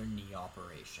another knee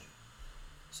operation.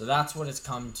 So that's what it's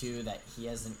come to, that he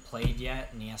hasn't played yet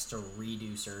and he has to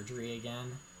redo surgery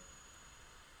again.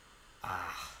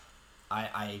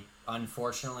 I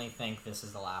unfortunately think this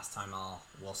is the last time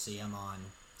we'll see him on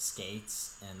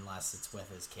skates unless it's with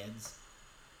his kids.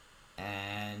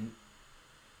 And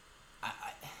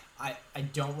I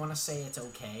don't want to say it's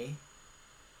okay,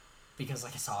 because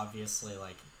like it's obviously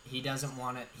like he doesn't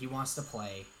want it. He wants to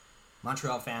play.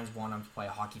 Montreal fans want him to play.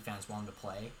 Hockey fans want him to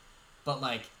play. But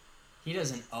like, he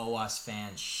doesn't owe us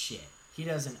fans shit. He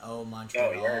doesn't owe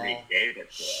Montreal he already gave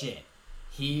it to us. shit.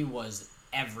 He was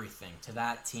everything to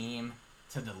that team,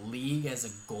 to the league as a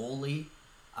goalie.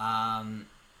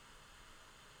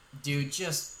 Dude,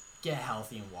 just get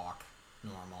healthy and walk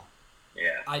normal.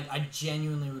 Yeah. I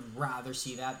genuinely would rather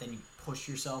see that than you push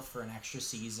yourself for an extra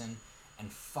season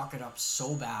and fuck it up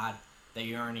so bad that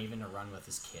you aren't even to run with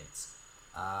his kids.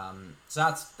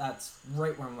 So that's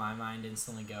right where my mind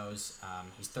instantly goes.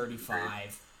 He's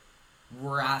 35.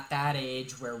 We're at that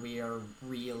age where we are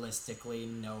realistically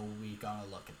know we gotta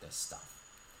look at this stuff.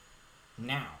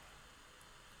 Now,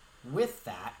 with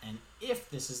that, and if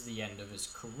this is the end of his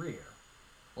career,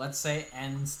 let's say it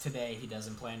ends today, he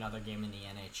doesn't play another game in the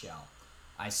NHL.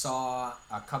 I saw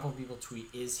a couple people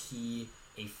tweet, is he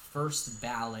a first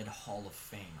ballot Hall of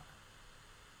Famer?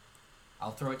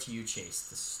 I'll throw it to you, Chase,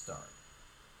 to start.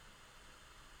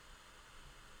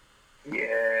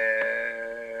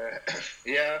 Yeah,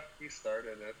 he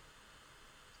started it.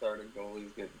 Started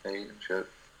goalies getting paid and shit.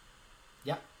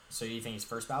 Yeah, so you think he's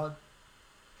first ballot?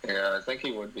 Yeah, I think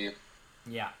he would be.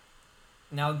 Yeah.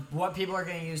 Now, what people are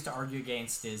going to use to argue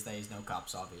against is that he's no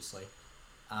cups, obviously.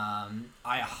 I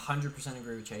 100%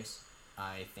 agree with Chase.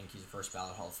 I think he's a first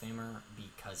ballot Hall of Famer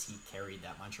because he carried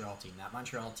that Montreal team. That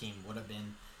Montreal team would have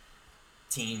been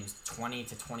teams 20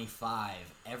 to 25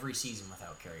 every season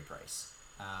without Carey Price.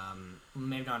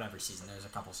 Maybe not every season. There's a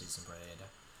couple seasons where they had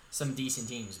some decent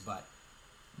teams, but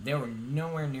they were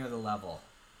nowhere near the level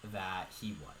that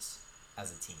he was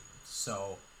as a team.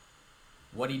 So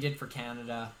what he did for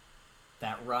Canada,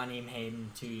 that run he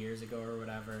made 2 years ago or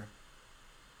whatever,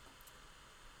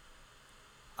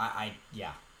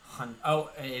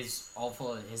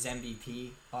 his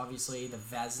MVP, obviously, the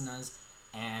Vezinas,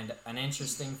 and an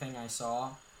interesting thing I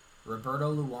saw,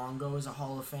 Roberto Luongo is a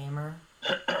Hall of Famer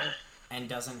and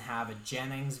doesn't have a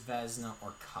Jennings, Vezina,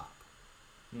 or Cup.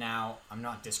 Now, I'm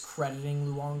not discrediting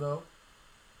Luongo,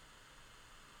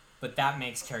 but that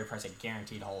makes Carey Price a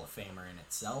guaranteed Hall of Famer in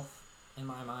itself, in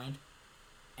my mind,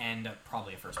 and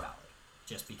probably a first ballot,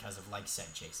 just because of, like you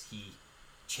said, Chase, he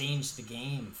changed the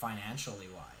game financially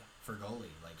for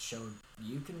goalie. Like, showed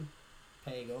you can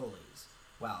pay goalies.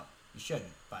 Well, you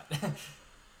shouldn't, but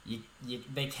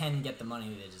they can get the money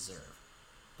they deserve.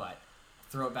 But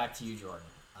throw it back to you, Jordan.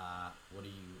 What do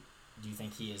you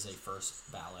think he is a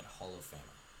first ballot Hall of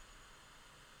Famer?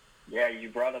 Yeah, you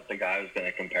brought up the guy I was going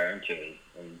to compare him to is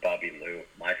Bobby Lou,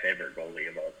 my favorite goalie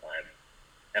of all time.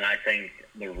 And I think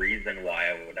the reason why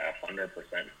I would 100%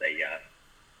 say yes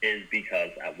is because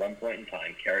at one point in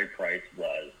time, Carey Price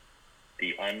was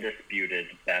the undisputed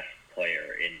best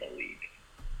player in the league.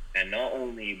 And not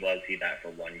only was he that for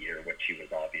 1 year, which he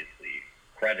was obviously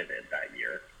credited that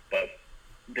year, but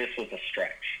this was a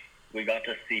stretch. We got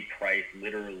to see Price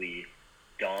literally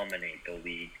dominate the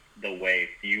league the way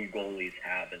few goalies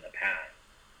have in the past,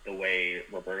 the way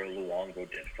Roberto Luongo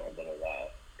did for a little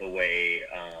while, the way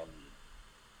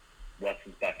what's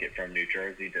his bucket from New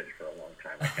Jersey did for a long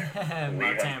time.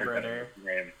 Martin Brodeur.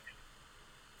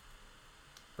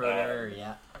 Brodeur,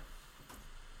 yeah.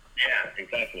 Yeah,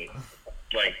 exactly.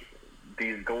 Like,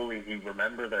 these goalies, you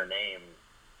remember their names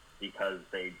because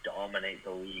they dominate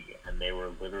the league, and they were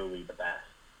literally the best.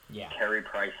 Yeah. Carey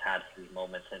Price had his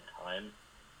moments in time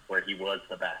where he was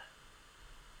the best.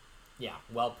 Yeah,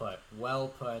 well put.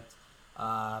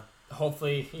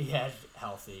 Hopefully he gets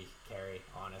healthy, Carey,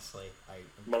 honestly.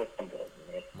 Most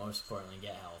importantly,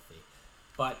 get healthy.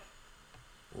 But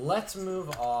let's move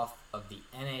off of the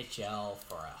NHL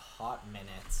for a hot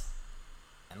minute.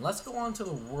 And let's go on to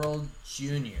the World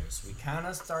Juniors. We kind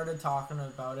of started talking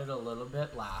about it a little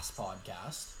bit last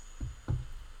podcast. I'm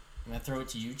going to throw it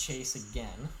to you, Chase,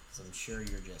 again, because I'm sure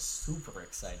you're just super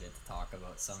excited to talk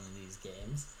about some of these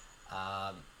games.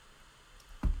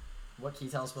 What can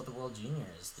you tell us about the World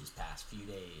Juniors these past few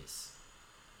days?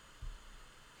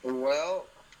 Well,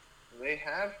 they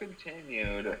have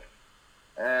continued,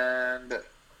 and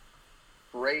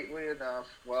greatly enough,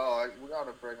 we got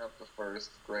to bring up the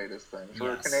first greatest thing.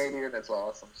 For a Canadian, it's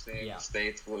awesome seeing the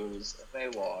States lose, and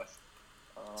they lost.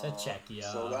 To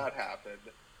Czechia. So that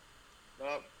happened.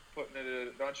 Not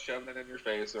shoving it in your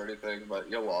face or anything, but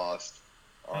you lost.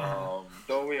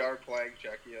 Though we are playing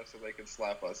Czechia, so they can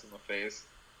slap us in the face,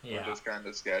 which is kind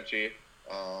of sketchy.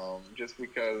 Just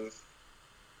because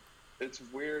it's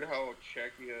weird how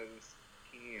Czechia's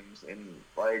teams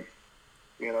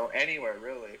anywhere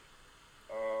really,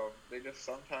 they just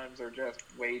sometimes are just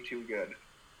way too good.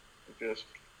 Just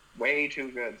way too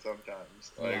good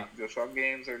sometimes. Some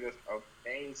games are just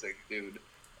amazing, dude.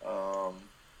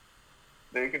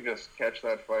 They can just catch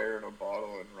that fire in a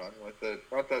bottle and run with it.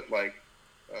 Not that the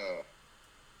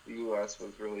U.S.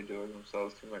 was really doing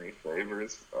themselves too many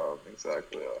favors,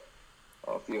 exactly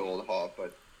off the old hop,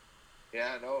 but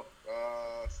that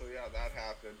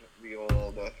happened. The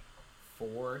old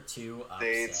 4-2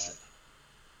 States. upset.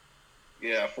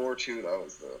 Yeah, 4-2. That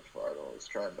was the final. I was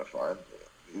trying to find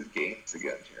these games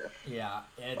again here. Yeah,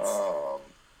 it's.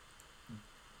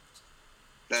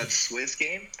 That Swiss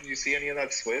game? Did you see any of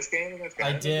that Swiss game?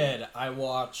 I did. I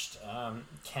watched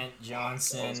Kent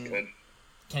Johnson. That was good.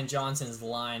 Kent Johnson's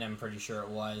line, I'm pretty sure it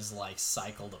was,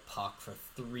 cycle the puck for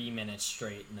 3 minutes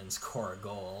straight and then score a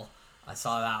goal. I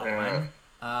saw that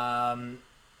one.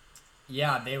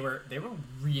 They were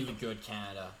really good,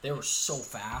 Canada. They were so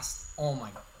fast. Oh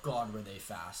my God, were they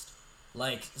fast.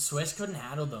 Swiss couldn't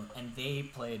handle them, and they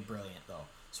played brilliant, though.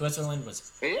 Switzerland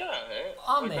was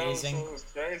amazing. It was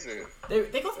crazy.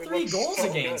 They got 3 goals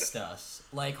against us.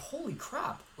 Holy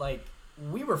crap.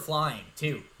 We were flying,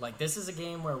 too. This is a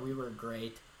game where we were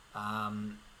great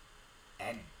and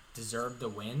deserved the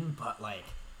win, but,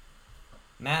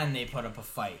 man, they put up a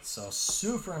fight. So,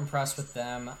 super impressed with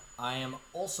them. I am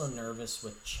also nervous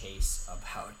with Chase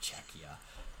about Czechia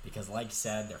because, like you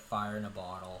said, they're fire in a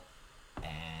bottle.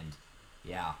 And,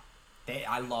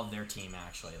 I love their team,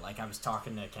 actually. I was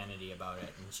talking to Kennedy about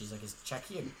it, and she's like, is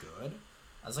Czechia good?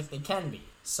 I was like, they can be.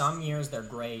 Some years they're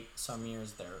great. Some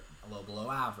years they're a little below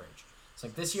average. It's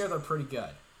like, this year they're pretty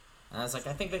good. And I was like,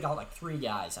 I think they got like 3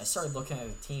 guys. I started looking at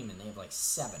the team, and they have like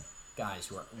 7 guys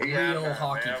who are real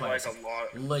hockey players. Like a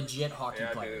lot. Legit hockey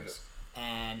players. Dude.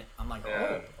 And I'm like,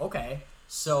 oh, okay.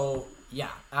 So, yeah,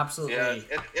 absolutely.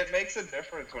 Yeah, it makes a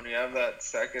difference when you have that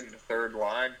second, third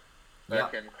line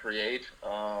that can create.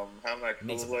 Having that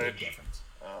makes a big Coolidge difference.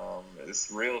 is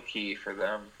real key for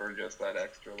them for just that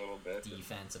extra little bit.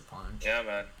 Defensive punch. Yeah,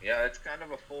 man. Yeah, it's kind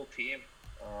of a full team.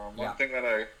 One thing that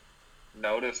I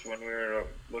noticed when we were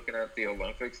looking at the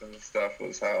Olympics and stuff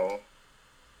was how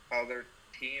their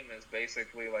team is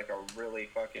basically like a really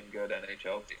fucking good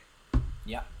NHL team.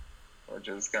 Yeah. Which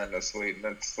is kind of sweet. And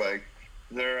it's like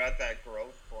they're at that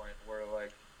growth point where,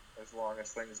 like, as long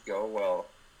as things go well,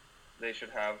 they should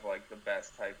have like the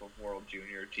best type of World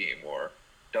Junior team or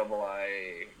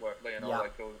AA,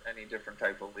 like any different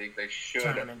type of league. They should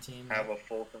have a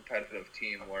full competitive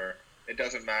team where it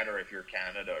doesn't matter if you're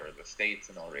Canada or the States.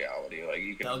 In all reality, like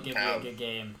you can they'll give have you a good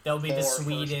game. They'll be the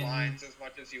Sweden first lines as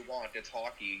much as you want. It's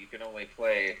hockey. You can only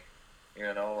play,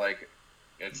 like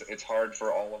it's hard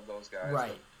for all of those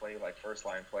guys to play like first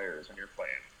line players when you're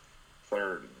playing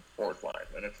third and fourth line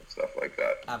minutes and stuff like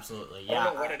that. Absolutely, yeah. I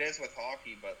don't know what it is with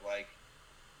hockey, but like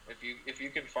if you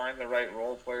can find the right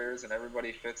role players and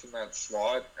everybody fits in that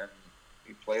slot and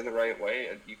you play the right way,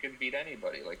 you can beat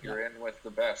anybody. Like you're in with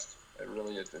the best. It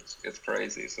really is. It's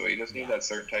crazy. So you just need that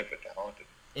certain type of talent.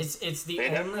 They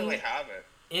don't really have it.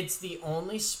 It's the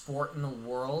only sport in the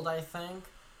world, I think,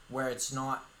 where it's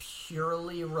not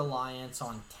purely reliance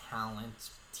on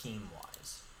talent team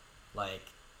wise. Like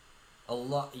a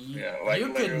lot,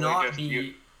 you could not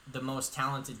be the most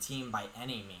talented team by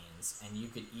any means, and you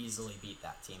could easily beat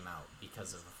that team out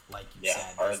because of, like you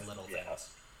said, those little things.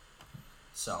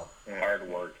 So hard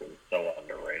work is so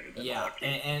underrated. In hockey.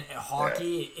 And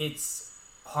hockey, it's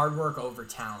hard work over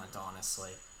talent,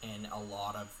 honestly, in a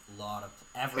lot of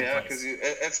every place. Yeah, because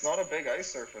it's not a big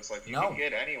ice surface. Like you can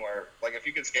get anywhere. Like if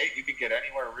you can skate, you can get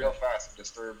anywhere real fast and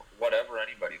disturb whatever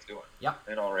anybody's doing. Yeah.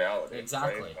 In all reality.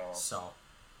 Exactly. Right? So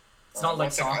it's not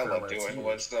like soccer. One thing I loved doing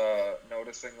was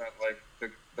noticing that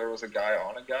like there was a guy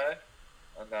on a guy,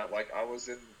 and that like I was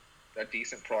in a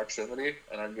decent proximity,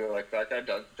 and I'd be like, that guy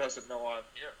doesn't know I'm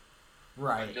here.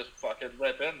 Right. And just fucking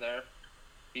rip in there.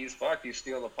 He's fucked. You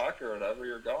steal the puck or whatever,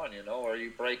 you're gone, or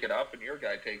you break it up and your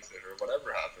guy takes it or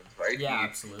whatever happens, right? Yeah,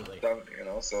 absolutely.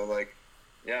 So like,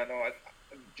 yeah, no,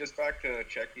 just back to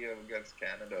Czechia against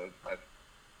Canada.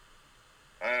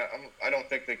 I don't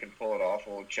think they can pull it off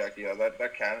with Czechia.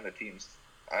 That Canada team's,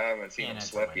 I haven't seen them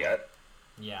slip yet.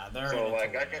 Yeah, they're so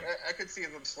like I could see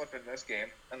them slip in this game,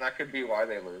 and that could be why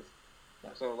they lose. Yeah.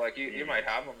 So like you might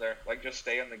have them there. Like just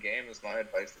stay in the game is my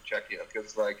advice to Czechia,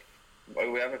 because like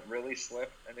we haven't really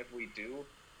slipped, and if we do,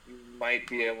 you might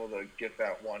be able to get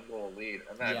that 1-goal lead,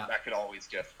 and that could always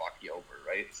just fuck you over,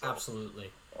 right? So,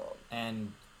 absolutely.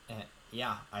 And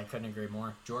yeah, I couldn't agree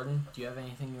more. Jordan, do you have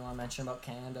anything you want to mention about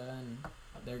Canada and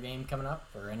their game coming up,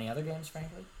 or any other games,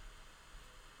 frankly?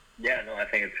 Yeah, no, I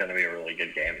think it's going to be a really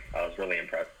good game. I was really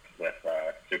impressed with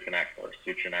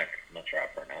Suchanek, I'm not sure how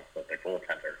to pronounce it, the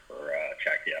goaltender for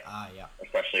Czechia. Yeah.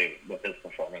 Especially with his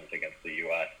performance against the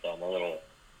U.S. So I'm a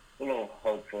little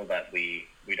hopeful that we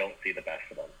don't see the best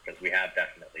of them, because we have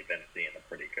definitely been seeing some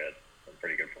pretty good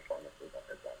performances on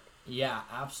his end. Yeah,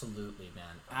 absolutely,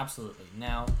 man. Absolutely.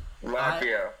 Now,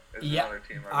 Latvia is another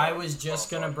team. I was just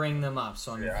going to bring them up,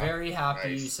 so I'm very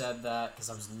happy you said that, because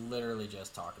I was literally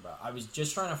just talking about it. I was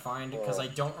just trying to find it, because I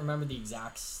don't remember the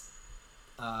exact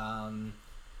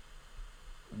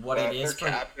what it is. Their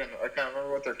captain, I can't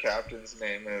remember what their captain's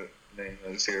name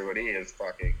is here, but he is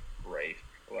fucking great.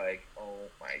 Like, oh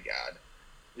my god.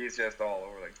 He's just all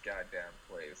over the goddamn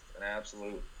place. An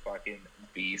absolute fucking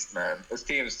beast, man. This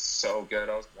team is so good.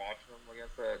 I was watching them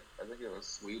against I think it was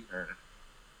Sweden, or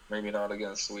maybe not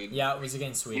against Sweden. Yeah, it was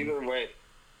against Sweden. Either way,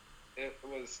 it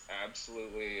was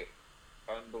absolutely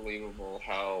unbelievable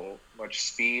how much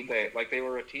speed they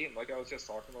were a team. Like I was just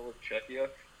talking about with Czechia,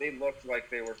 they looked like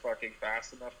they were fucking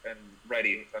fast enough and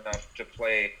ready enough to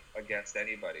play against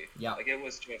anybody. Yeah. Like it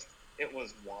was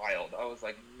wild. I was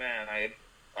like, man,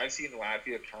 I've seen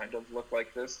Latvia kind of look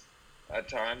like this at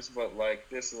times, but like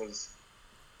this was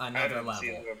another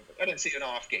level. I didn't see an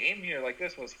off game here. Like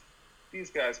these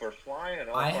guys were flying.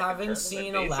 I haven't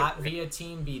seen a Latvia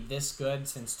team be this good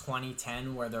since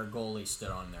 2010, where their goalie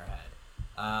stood on their head.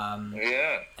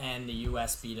 And the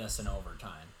U.S. beat us in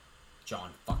overtime.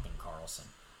 John fucking Carlson.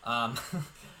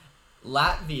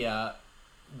 Latvia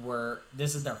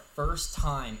this is their first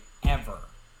time ever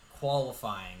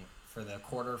qualifying for the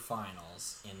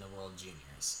quarterfinals in the World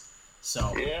Juniors.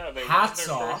 So Yeah, they hats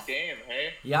won their off. first game,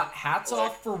 hey? Yeah, hats Like,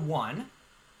 off for one.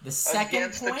 The second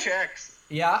against point. the Czechs.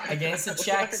 Yeah, against the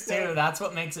Czechs too. That's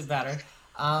what makes it better.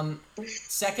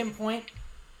 Second point,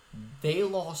 they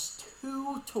lost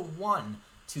 2-1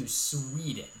 to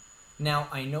Sweden. Now,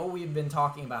 I know we've been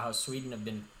talking about how Sweden have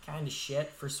been kind of shit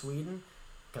for Sweden,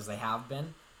 because they have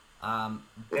been. Yeah,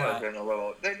 But been a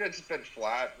little. They've just been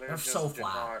flat. They're just so did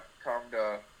flat. not come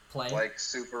to play. like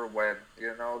super win.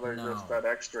 You know, they're No. just that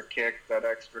extra kick, that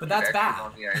extra. But that's connection bad.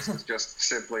 on the ice is just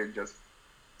simply just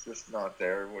not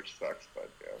there, which sucks. But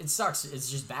yeah. It sucks. It's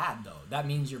just bad though. That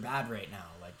means you're bad right now.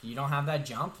 Like you don't have that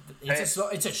jump.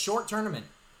 It's a short tournament,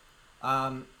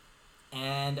 and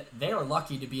they are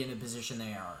lucky to be in the position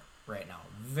they are right now.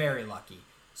 Very lucky,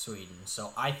 Sweden.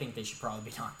 So I think they should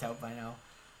probably be knocked out by now.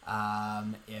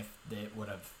 If they would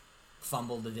have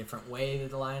fumbled a different way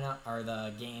the lineup or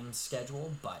the game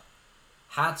schedule, but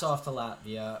hats off to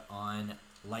Latvia on,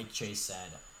 like Chase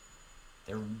said,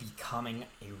 they're becoming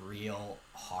a real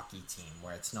hockey team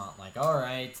where it's not like, all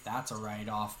right, that's a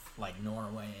write-off like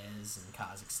Norway is and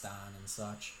Kazakhstan and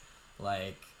such.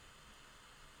 Like,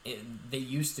 they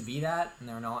used to be that, and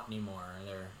they're not anymore.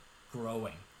 They're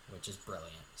growing, which is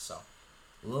brilliant. So,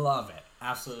 love it.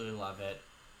 Absolutely love it.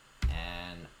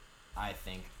 And I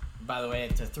think, by the way,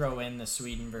 to throw in the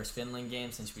Sweden versus Finland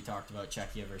game, since we talked about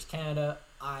Czechia versus Canada,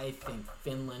 I think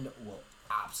Finland will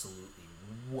absolutely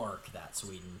work that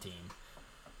Sweden team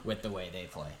with the way they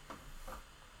play.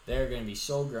 They're going to be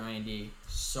so grindy,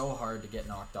 so hard to get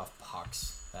knocked off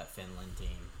pucks, that Finland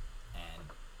team.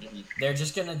 And they're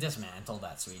just going to dismantle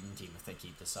that Sweden team if they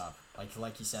keep this up.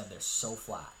 Like you said, they're so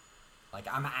flat. Like,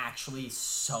 I'm actually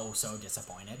so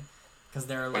disappointed. Because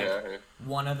they're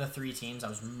one of the three teams I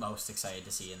was most excited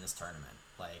to see in this tournament.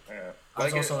 Like, I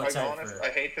was also excited for. I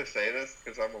hate to say this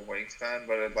because I'm a Wings fan,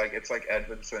 but it's like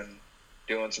Edmondson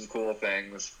doing some cool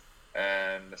things,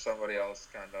 and somebody else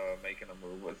kind of making a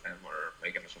move with him or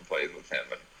making some plays with him,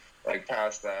 and like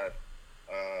past that,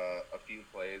 a few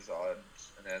plays,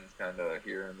 odds and ends, kind of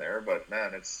here and there. But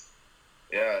man, it's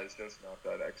just not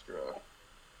that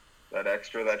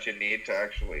extra that you need to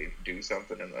actually do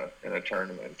something in a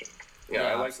tournament.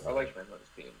 Yeah, I like Finland's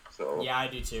team. So yeah, I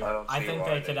do too. I think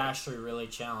they could actually really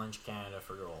challenge Canada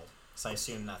for gold. Because I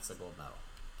assume that's the gold medal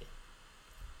game.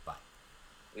 But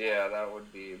yeah, that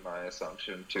would be my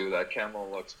assumption too. That Kemmel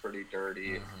looks pretty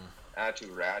dirty. Atu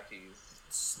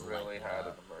Ratti's really had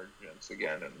an emergence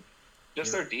again, and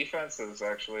just their defense is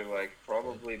actually like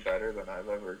probably better than I've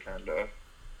ever kind of.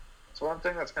 It's one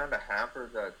thing that's kind of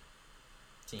hampered that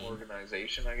team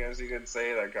organization, I guess you could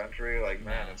say, that country. Like,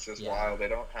 man, it's just wild. They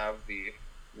don't have the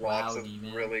lots of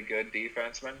really good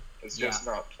defensemen. It's just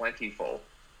not plentiful.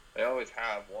 They always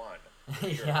have one.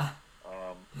 Sure. Yeah.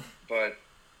 But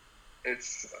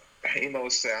it's Emo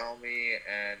Salmi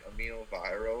and Emil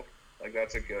Viro. Like,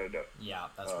 that's a good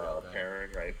that's real good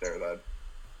pairing right there.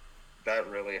 That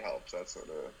really helps. That sort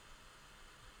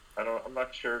of. I'm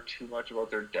not sure too much about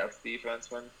their depth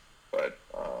defensemen, but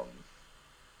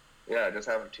yeah, just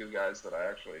having two guys that I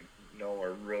actually know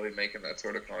are really making that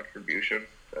sort of contribution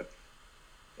that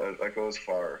goes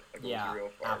far. That goes real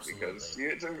far. Absolutely.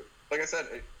 Because like I said,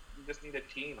 you just need a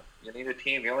team. You need a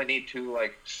team. You only need two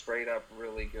like straight up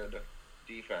really good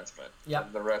defensemen. Yep.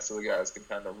 And the rest of the guys can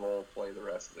kind of role play the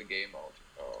rest of the game out,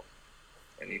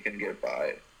 and you can get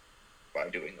by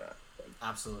doing that.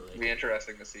 Absolutely. It'll be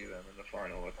interesting to see them in the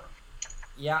final with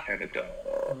Canada.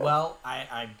 Well,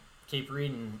 I keep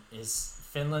reading. Is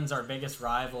Finland's our biggest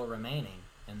rival remaining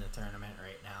in the tournament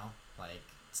right now? Like,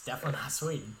 it's definitely not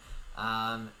Sweden.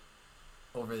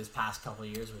 Over this past couple of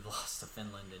years, we've lost to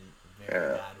Finland in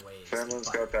very bad ways. Finland's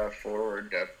got that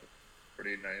forward depth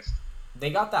pretty nice. They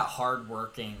got that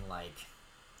hard-working, like,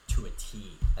 to a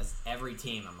T. As every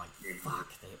team, I'm like,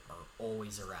 fuck, they are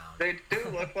always around. They do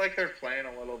look like they're playing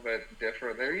a little bit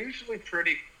different. They're usually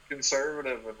pretty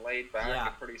conservative and laid back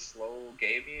and pretty slow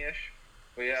gamey-ish.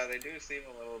 But yeah, they do seem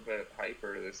a little bit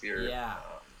hyper this year. Yeah.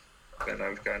 Than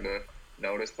I've kind of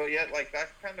noticed. But yet, like, that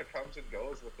kind of comes and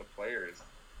goes with the players,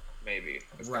 maybe.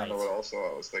 That's kind of what also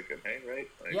I was thinking, hey, right?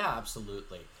 Like, yeah,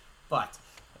 absolutely. But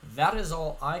that is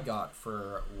all I got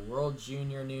for World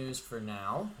Junior news for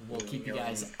now. We'll keep you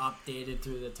guys updated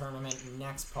through the tournament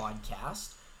next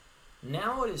podcast.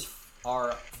 Now it is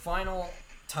our final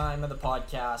time of the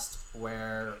podcast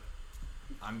where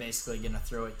I'm basically going to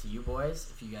throw it to you boys.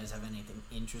 If you guys have anything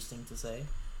interesting to say,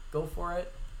 go for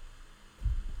it.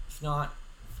 If not,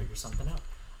 figure something out.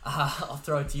 I'll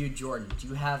throw it to you, Jordan. Do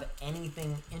you have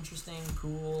anything interesting,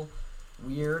 cool,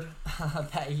 weird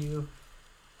that you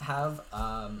have?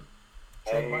 I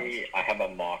have a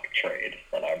mock trade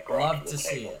that I've brought. Love to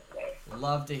see it.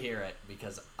 Love to hear it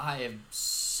because I am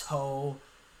so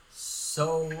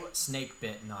snake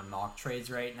bitten on mock trades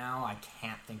right now. I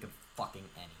can't think of fucking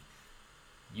any.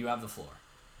 You have the floor.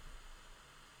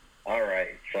 All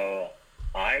right, so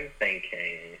I'm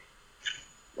thinking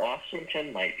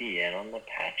Washington might be in on the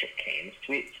Patrick Kane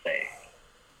sweepstakes.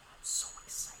 I'm so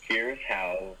excited. Here's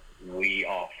how we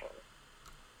offer.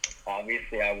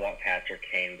 Obviously, I want Patrick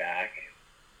Kane back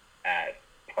at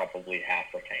probably half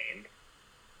retained.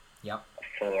 Yep.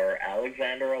 For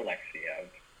Alexander Alexiev,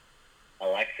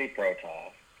 Alexei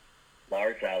Protoss,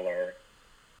 Lars Eller,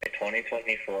 a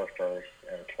 2024 first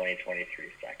and a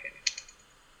 2023 second.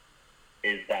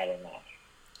 Is that enough?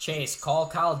 Chase, call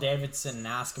Kyle Davidson and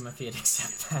ask him if he'd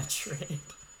accept that trade.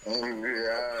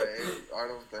 Yeah, I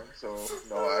don't think so.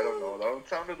 No, I don't know. That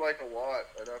sounded like a lot.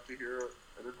 I'd have to hear.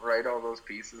 I didn't write all those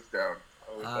pieces down.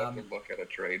 I would have to look at a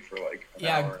trade for like an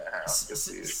hour and a half.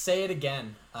 Say it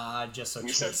again, just so you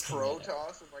Chase said can read it.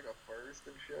 Protoss and like a first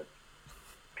and shit.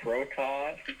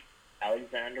 Protoss,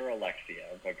 Alexander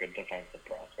Alexiev, a good defensive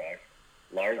prospect.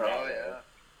 Lars Eller,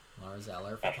 Lars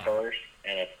Eller for a Cal. first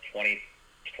and a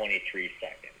 2023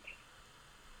 second.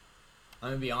 I'm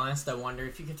gonna be honest. I wonder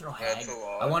if you could throw That's a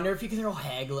lot. I wonder if you could throw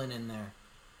Hagelin in there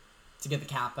to get the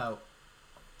cap out.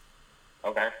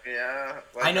 Okay. Yeah.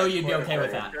 I know you'd be okay with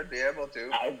that. Should be able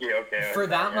to. I'd be okay with For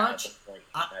that yeah, much? at this point,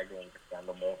 Hagelin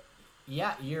expendable.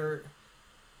 Yeah,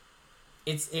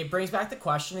 it brings back the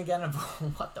question again of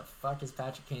what the fuck is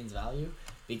Patrick Kane's value?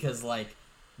 Because like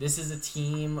this is a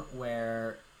team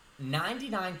where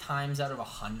 99 times out of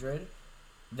 100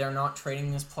 they're not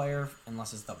trading this player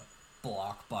unless it's the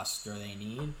blockbuster they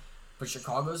need. But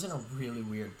Chicago's in a really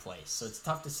weird place, so it's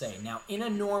tough to say. Now, in a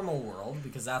normal world,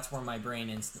 because that's where my brain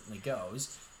instantly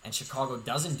goes, and Chicago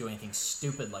doesn't do anything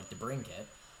stupid like DeBrincat,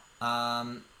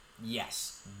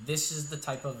 yes, this is the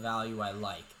type of value I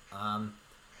like.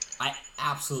 I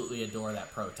absolutely adore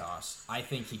that Protoss. I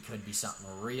think he could be something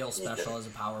real special as a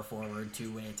power forward,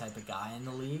 two-way type of guy in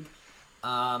the league.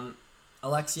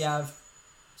 Alexiev,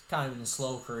 he's kind of in a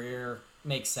slow career.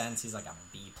 Makes sense. He's like a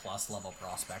B-plus level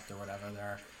prospect or whatever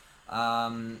there.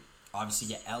 Obviously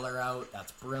get Eller out.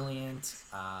 That's brilliant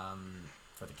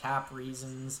for the cap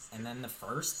reasons. And then the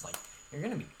first, like, you're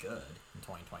going to be good in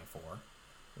 2024.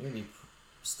 You're going to be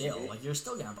still, like, you're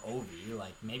still going to have Ovi.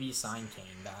 Like, maybe you sign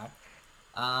Kane back.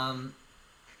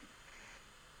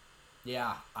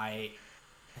 Yeah, and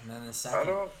then the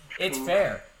second, it's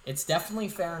fair. It's definitely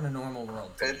fair in a normal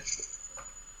world. I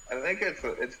think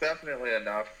it's definitely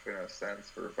enough in a sense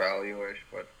for value-ish,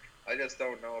 but I just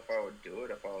don't know if I would do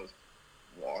it if I was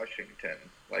Washington.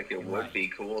 Like, it would be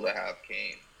cool to have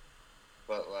Kane,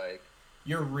 but like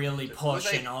you're really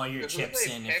pushing all your chips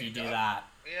in if you do that.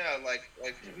 Yeah, like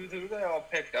who they all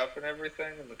picked up and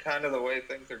everything, and the kind of the way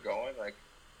things are going. Like,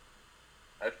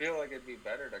 I feel like it'd be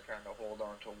better to kind of hold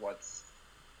on to what's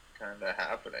kind of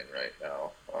happening right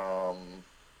now.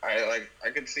 I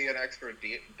could see an extra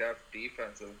depth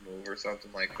defensive move or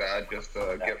something like that, just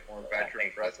to get more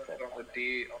veteran presence on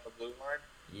the blue line.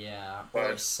 Yeah,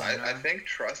 but I think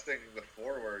trusting the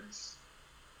forwards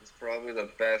is probably the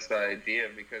best idea,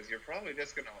 because you're probably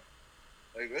just gonna,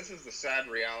 like, this is the sad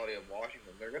reality of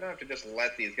Washington. They're gonna have to just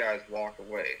let these guys walk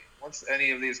away. Once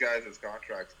any of these guys'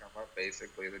 contracts come up,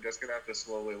 basically, they're just gonna have to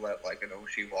slowly let like an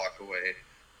Oshie walk away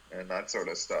and that sort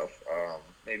of stuff.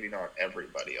 Maybe not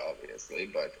everybody, obviously,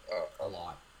 but a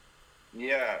lot.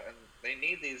 Yeah, and they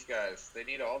need these guys. They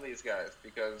need all these guys,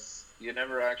 because you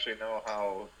never actually know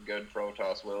how good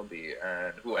Protoss will be,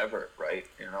 and whoever, right?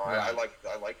 You know, right. I like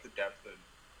the depth of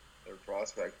their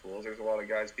prospect pools. There's a lot of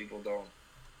guys people don't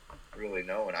really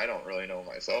know, and I don't really know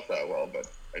myself that well, but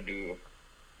I do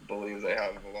believe they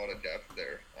have a lot of depth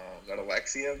there. That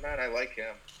Alexiev, man, I like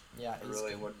him. Yeah, I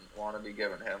really wouldn't want to be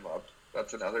giving him up.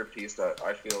 That's another piece that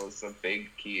I feel is a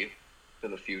big key to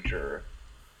the future.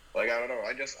 Like, I don't know,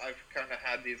 I've kind of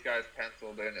had these guys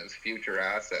penciled in as future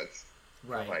assets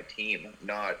for my team,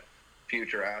 not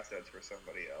future assets for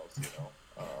somebody else, you know?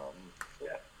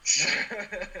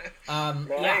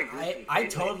 I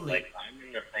totally... Like, I'm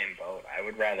in the same boat. I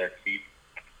would rather keep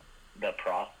the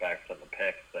prospects and the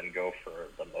picks than go for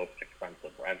the most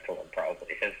expensive rental in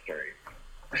probably history.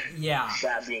 Yeah.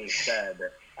 That being said,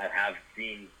 I have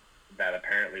seen that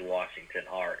apparently Washington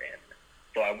are in.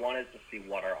 So I wanted to see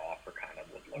what our offer kind of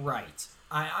would look like. Right.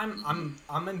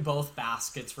 I'm in both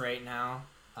baskets right now.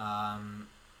 And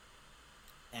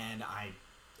I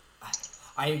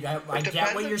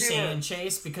get what you're saying,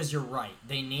 Chase, because you're right.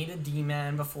 They need a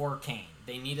D-man before Kane.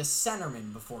 They need a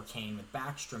centerman before Kane, with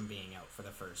Backstrom being out for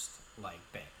the first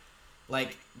bit.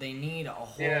 Like, they need a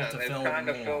hole Yeah, to they've fill kind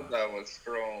of more. filled that with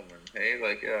Strome and hey,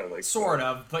 like Sort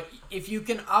of, but if you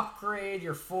can upgrade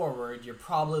your forward, you're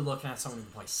probably looking at someone who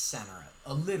can play center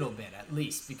a little bit at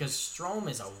least, because Strome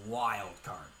is a wild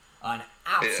card, an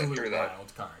absolute true that.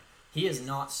 wild card. He is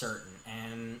not certain,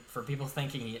 and for people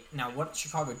thinking now what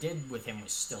Chicago did with him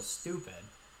was still stupid,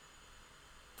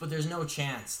 but there's no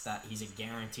chance that he's a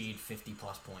guaranteed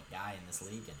 50-plus point guy in this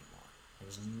league anymore.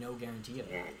 There's no guarantee of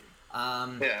that.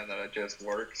 Yeah, and then it just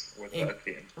works with that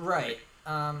team. Right.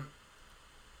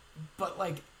 But,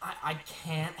 like, I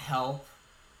can't help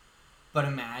but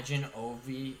imagine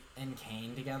Ovi and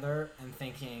Kane together and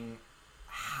thinking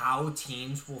how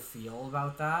teams will feel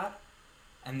about that.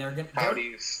 And they're going to... How do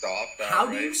you stop that, How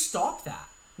right? do you stop that?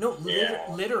 No,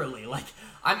 literally. Like,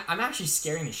 I'm actually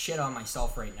scaring the shit out of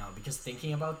myself right now because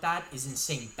thinking about that is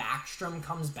insane. Backstrom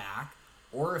comes back,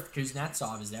 or if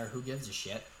Kuznetsov is there, who gives a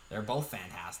shit? They're both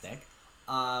fantastic.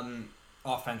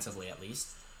 Offensively, at least.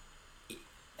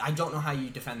 I don't know how you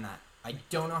defend that. I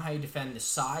don't know how you defend the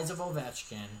size of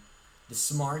Ovechkin, the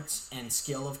smarts and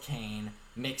skill of Kane,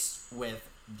 mixed with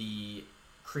the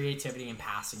creativity and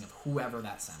passing of whoever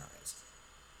that center is.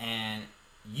 And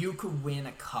you could win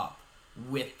a cup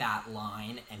with that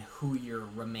line and who your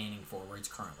remaining forwards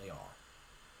currently are.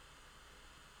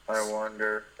 I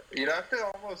wonder. You'd have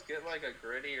to almost get like a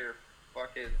grittier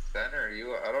fucking center.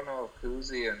 I don't know if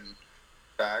Kuzi and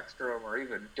Backstrom or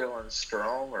even Dylan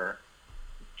Strome or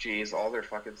all their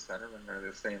fucking centermen are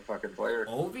the same fucking player.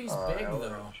 Ovi's big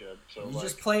though. So you like,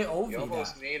 just play Ovi. You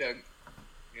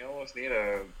almost need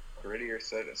a grittier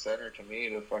center to me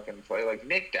to fucking play. Like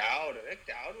Nick Dowd. Nick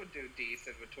Dowd would do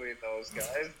decent between those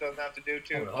guys. Doesn't have to do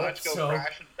too much. Go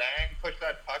crash and bang. Push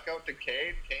that puck out to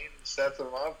Kane. Kane sets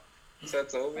him up.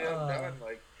 Sets Ovi up. Done.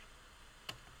 Like.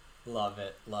 Love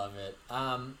it.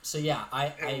 So yeah,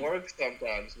 It works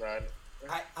sometimes, man.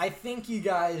 I think you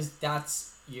guys,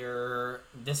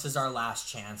 this is our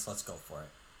last chance. Let's go for it.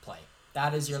 Play.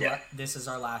 That is this is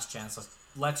our last chance.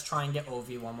 Let's try and get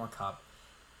Ovi one more cup.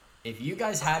 If you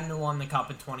guys hadn't won the cup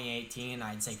in 2018,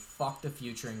 I'd say fuck the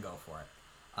future and go for it.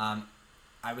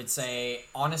 I would say,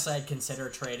 honestly, I'd consider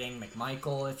trading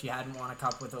McMichael if you hadn't won a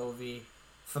cup with Ovi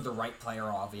for the right player,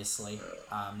 obviously,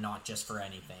 not just for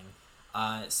anything.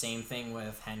 Same thing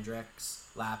with Hendricks,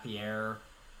 Lapierre.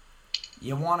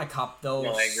 You want a cup, though,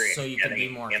 no, I agree. so you can be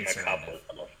more conservative. The cup is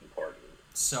the most important.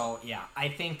 So, yeah, I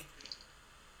think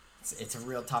it's a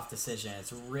real tough decision.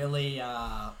 It's really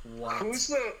Who's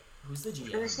the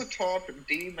GM? Who's the top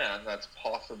D-man that's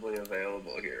possibly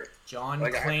available here? John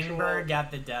Klingberg at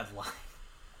the deadline.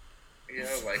 Yeah,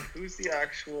 like, who's the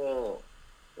actual,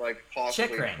 like,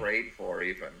 possibly Chychrun. trade for,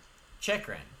 even?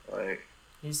 Chychrun. Like...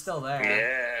 He's still there.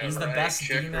 Yeah, he's the best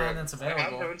D-man that's available. I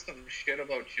have heard some shit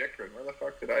about Chychrun. Where the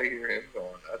fuck did I hear him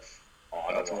going? That's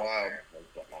wild.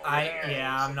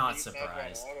 I'm not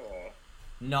surprised.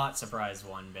 Not surprised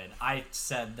one bit. I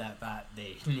said that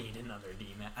they need another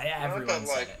D-man. Everyone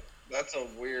said it. That's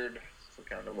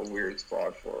kind of a weird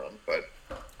spot for him. But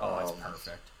it's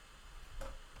perfect.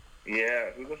 Yeah,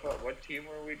 who the fuck? What team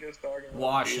were we just talking about?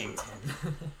 Washington.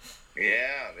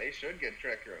 Yeah, they should get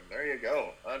Chychrun. There you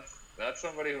go. That's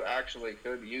somebody who actually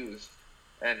could use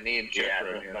and need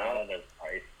Chychrun, you know? Not a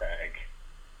price tag.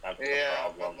 That's the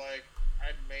but problem. like,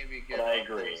 I'd maybe give but I up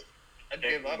agree. I'd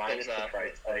give up those assets.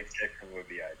 Price tag, Chychrun would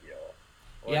be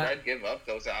ideal. I'd give up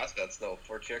those assets, though,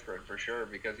 for Chychrun, for sure,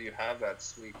 because you have that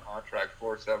sweet contract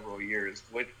for several years,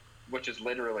 which is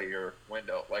literally your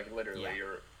window. Like, literally,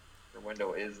 your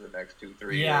window is the next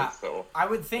 2-3 years. So I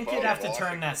would think you'd have to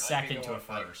turn that second to a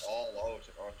first. All out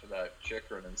onto that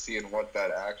Chychrun and seeing what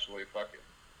that actually fucking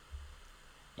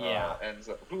ends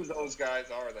up. Who those guys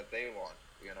are that they want,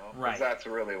 you know? Right. Because that's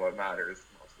really what matters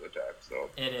most of the time. So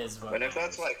it is. But if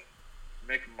that's like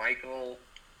McMichael,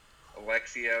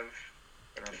 Alexiev,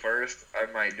 in a first, I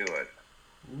might do it.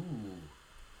 Ooh.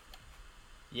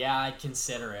 Yeah, I'd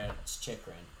consider it. It's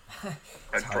Chychrun.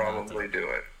 I'd probably do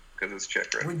it. Because it's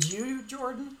Chychrun. Would you,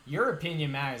 Jordan? Your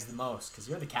opinion matters the most because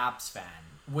you're the Caps fan.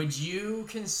 Would you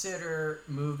consider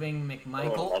moving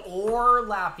McMichael or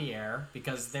Lapierre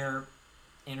because they're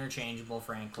interchangeable,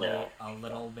 frankly, a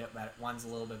little bit better. One's a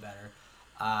little bit better.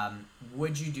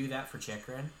 Would you do that for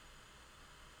Chychrun?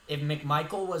 If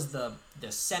McMichael was the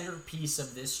centerpiece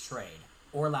of this trade,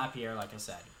 or Lapierre, like I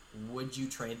said, would you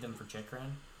trade them for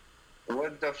Chychrun?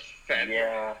 Would the Fender?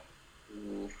 Yeah.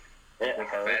 It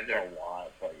hurts a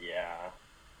lot, but yeah.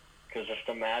 Because just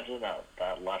imagine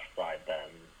that left side then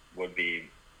would be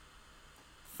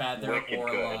Feather, wicked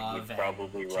Orlov, good. We'd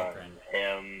probably run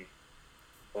him,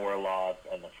 Orlov,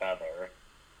 and the Feather.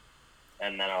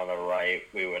 And then on the right,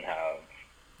 we would have...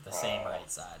 the same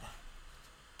right side.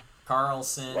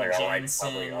 Carlson, Like, I Jensen,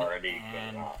 probably already and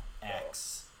good enough, so.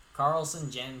 X.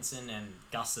 Carlson, Jensen, and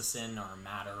Gustafson, or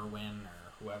Matt Irwin,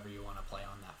 or whoever you want to play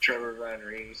on that. Trevor Van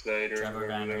Riemsdyk. Trevor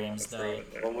Van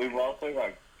Riemsdyk. Well, we've also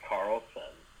got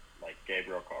Carlson, like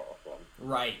Gabriel Carlson.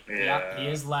 Right. Yeah, he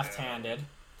is left-handed,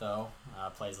 though.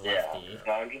 Plays lefty. Yeah.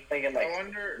 So I'm just thinking, like, I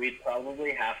wonder. we'd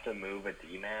probably have to move a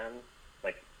D-man,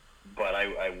 like, but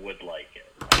I would like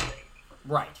it, I think.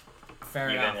 Right. Fair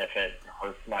enough. Even if it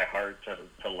hurts my heart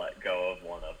to let go of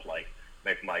one of, like,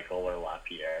 McMichael or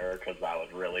Lapierre, because that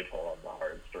would really pull on the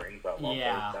heartstrings. I love those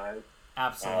guys.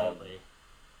 Absolutely.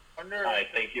 I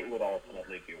think it would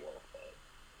ultimately be worth it.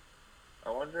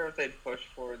 I wonder if they'd push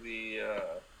for the,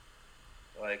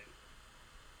 like,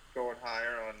 going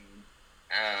higher on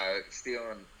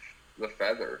stealing the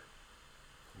feather.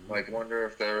 Like, wonder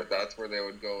if that's where they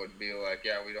would go and be like,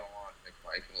 yeah, we don't want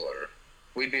McMichael, or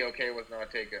we'd be okay with not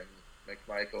taking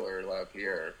McMichael or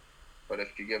Lapierre, but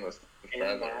if you give us the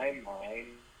feather. In my mind,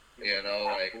 you know,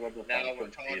 like, now we're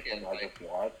talking, I just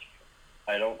watched.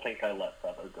 I don't think I let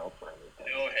Feather go for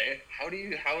anything. No, hey,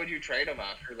 how would you trade him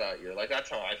after that year? Like, that's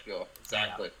how I feel.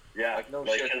 Exactly. Yeah, like, no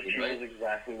like, shit, he right? was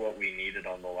exactly what we needed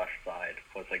on the left side,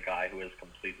 was a guy who is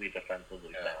completely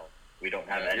defensively sound. We don't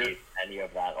have any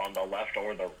of that on the left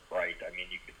or the right. I mean,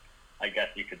 I guess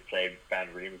you could say Van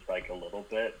Riemsdyk a little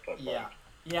bit, but he's not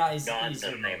he's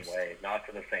the same way, not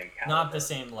to the same caliber. Not the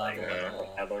same level at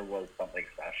all. Heather was something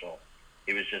special.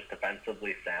 He was just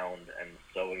defensively sound and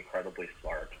so incredibly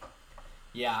smart.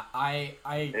 Yeah, I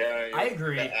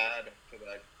agree. To add to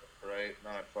that, right?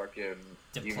 Not fucking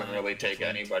even really take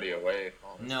deplete. Anybody away.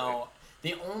 Honestly. No,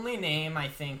 the only name I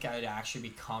think I'd actually be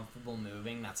comfortable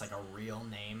moving that's like a real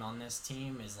name on this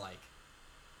team is like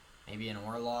maybe an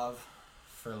Orlov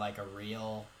for like a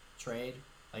real trade.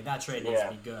 Like that trade needs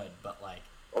to be good, but like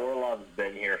Orlov's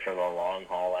been here for the long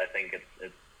haul. I think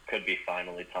it could be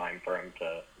finally time for him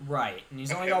to. Right, and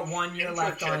he's only got 1 year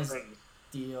left on his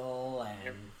deal,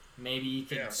 and maybe he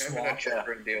could swap. Him and a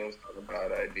Chychrun deal is not a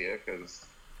bad idea because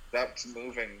that's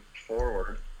moving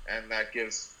forward, and that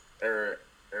gives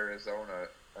Arizona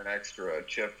an extra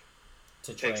chip.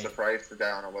 To takes trade. the price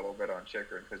down a little bit on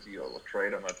Chychrun because you'll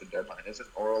trade him at the deadline. Isn't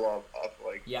Orlov up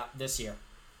like? Yeah, this year.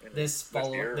 This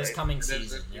Coming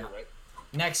season. Year, Yeah. right?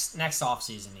 Next off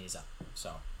season he's up.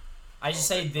 So I just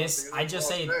say this. I just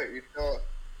say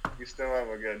you still have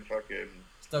a good fucking.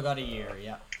 Still got a year.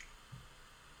 Yeah.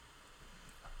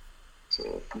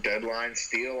 So deadline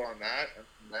steal on that, and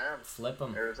bam, Flip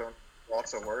him. Arizona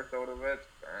lots of worth out of it,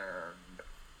 and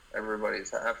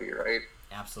everybody's happy, right?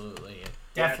 Absolutely. It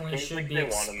definitely should be they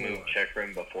explored. want to move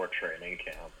Chychrun before training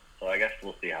camp, so I guess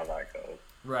we'll see how that goes.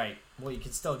 Right. Well, you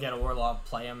could still get Orlov,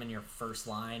 play him in your first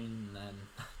line, and then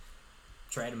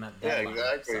trade him at deadline.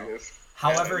 Yeah, exactly. So.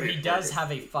 However, he does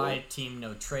have a 5-team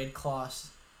no trade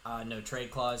clause.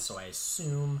 So I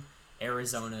assume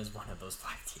Arizona is one of those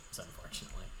 5 teams,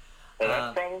 unfortunately. But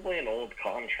that's probably an old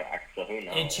contract, so who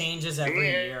knows? It changes every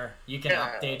year. You can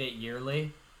update it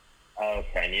yearly. Oh,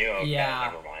 can you? Okay, yeah.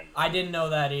 Never mind. I didn't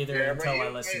know that either until I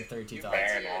listened to 32 Thoughts.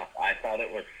 Fair enough. I thought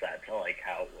it was set to like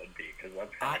how it would be, because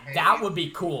that would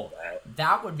be cool.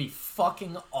 That would be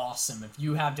fucking awesome if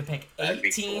you have to pick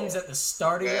 8 teams at the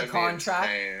start of your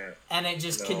contract and it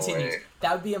just continues.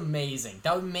 That would be amazing.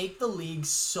 That would make the league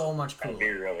so much cooler. That'd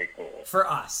be really cool. For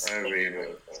us. That'd be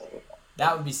really cool.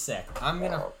 That would be sick. I'm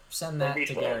going to send that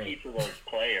to Gary. Each of those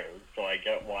players, so I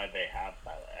get why they have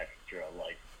that extra,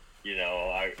 like, you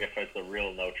know, if it's a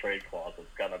real no trade clause, it's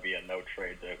gonna be a no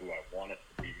trade to who I want it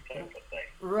to be, type of thing.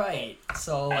 Right.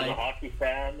 So as a hockey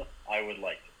fan, I would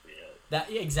like to see it.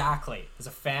 That exactly. As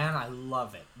a fan, I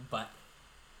love it. But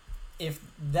if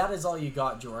that is all you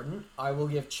got, Jordan, I will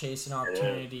give Chase an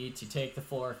opportunity to take the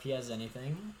floor if he has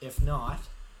anything. If not,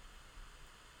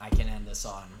 I can end this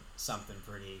on something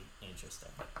pretty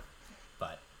interesting.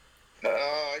 But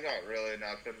I got really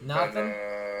nothing. Nothing.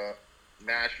 But,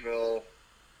 Nashville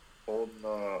holding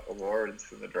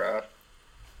awards in the draft.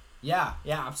 Yeah,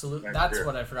 absolutely. That's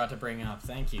what I forgot to bring up.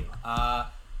 Thank you.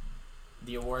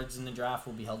 The awards in the draft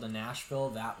will be held in Nashville.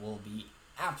 That will be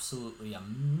absolutely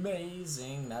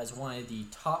amazing. That is one of the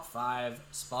top 5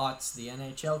 spots the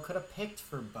NHL could have picked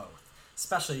for both,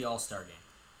 especially the All-Star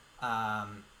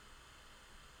game.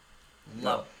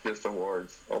 No, just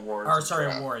awards.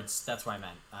 Awards. That's what I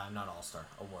meant. Not All-Star.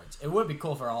 Awards. It would be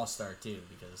cool for All-Star, too,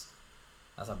 because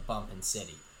that's a bump in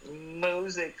city.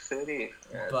 Music City.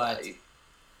 But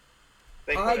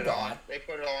they put it on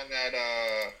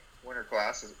that Winter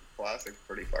Classic,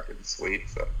 pretty fucking sweet.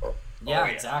 So. Yeah,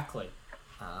 exactly.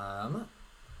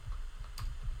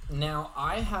 Now,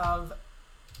 I have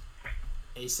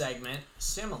a segment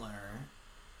similar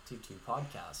to 2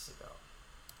 podcasts ago.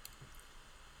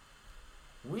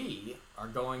 we are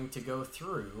going to go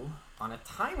through on a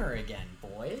timer again,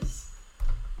 boys.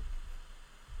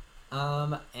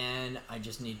 And I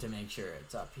just need to make sure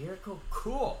it's up here.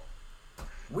 Cool.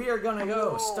 We are gonna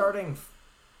go starting.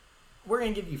 We're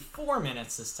gonna give you 4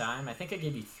 minutes this time. I think I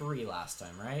gave you 3 last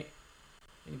time, right?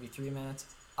 I gave you 3 minutes.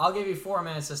 I'll give you 4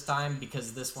 minutes this time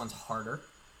because this one's harder.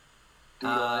 Dude,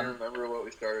 I remember what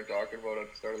we started talking about at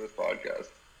the start of this podcast.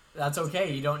 That's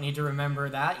okay. You don't need to remember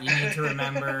that. You need to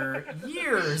remember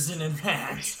years in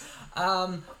advance.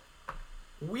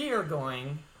 We are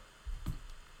going.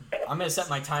 I'm going to set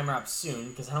my timer up soon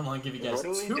because I don't want to give you guys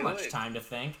too much time to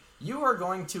think. You are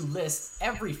going to list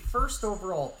every first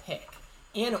overall pick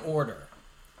in order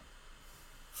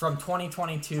from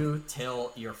 2022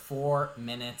 till your 4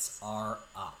 minutes are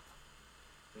up.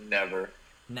 Never.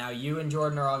 Now, you and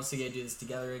Jordan are obviously going to do this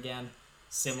together again,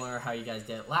 similar how you guys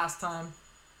did it last time.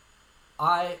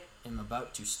 I am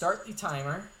about to start the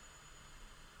timer,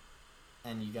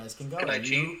 and you guys can go. Can I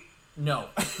cheat? No.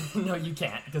 No, you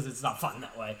can't, because it's not fun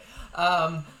that way.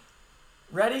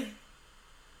 Ready?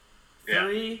 Yeah.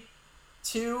 3,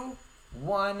 2,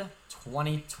 1,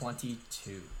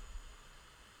 2022.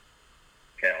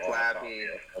 Okay, well, that's Slappy.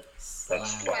 obvious.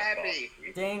 That's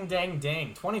Slappy. Ding, ding,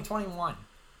 ding. 2021.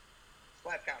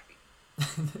 Slap copy.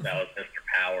 That was Mr.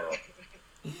 Power.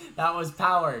 That was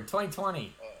Powered.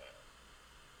 2020.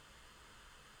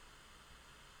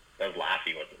 That was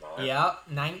Laffy, was it not? Yep,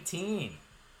 19.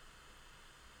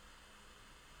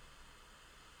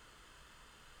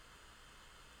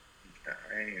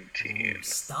 Ooh,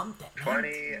 stumped at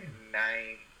 19.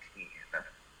 2019.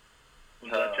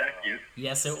 Was that Jack Hughes?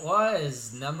 Yes, it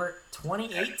was. Number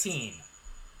 2018.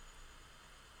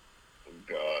 Oh,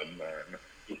 God, man.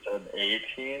 You said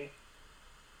 18?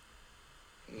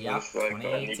 Yep, It's like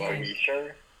 2018. Are you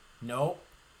sure? Nope.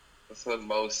 That's the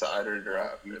most Sider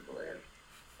draft, I believe.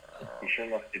 You sure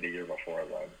must be the year before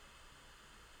then.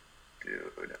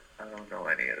 Dude, I don't know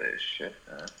any of this shit,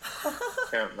 man.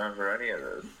 Can't remember any of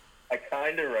this. I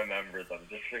kind of remember them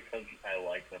just because I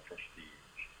like the prestige.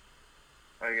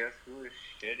 I guess who is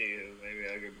shitty? Maybe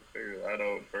I could figure that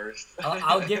out first.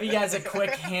 I'll give you guys a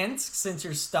quick hint since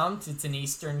you're stumped. It's an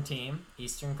Eastern team,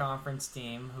 Eastern Conference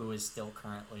team, who is still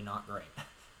currently not great.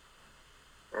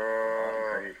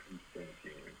 Great Eastern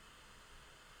team.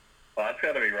 Well, that's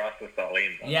got to be Rasmus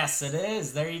Dahlin. then. Yes, it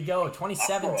is. There you go.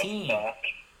 2017.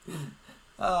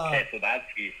 Okay, so that's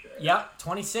Heischer. Yep,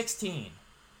 2016.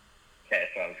 Okay,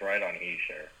 so I was right on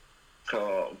Heischer.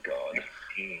 Oh, God.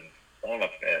 16. Son of a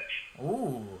bitch.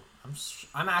 Ooh,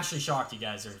 I'm actually shocked you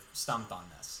guys are stumped on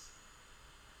this.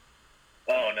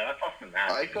 Oh, no, that's Austin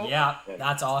Matthews. Eichel? Yeah,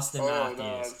 that's Austin Oh, Matthews.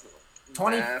 no, it's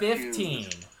 2015.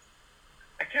 Matthews.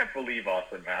 I can't believe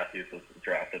Austin Matthews was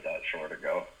drafted that short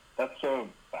ago. That's so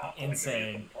baffling to me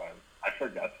Insane. sometimes. I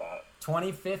forget that.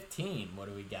 2015. What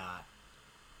do we got?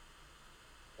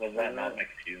 Was that not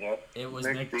McTeaser? It was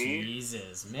Mick D?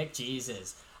 Mick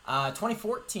Jesus.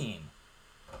 2014.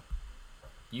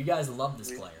 You guys love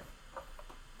this player.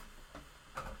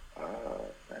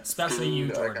 Especially you,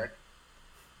 Dude, Jordan.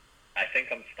 I think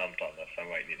I'm stumped on this. I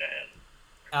might need a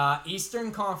hint.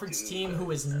 Eastern Conference team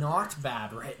who is not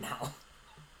bad right now.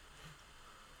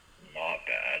 Not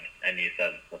bad. And you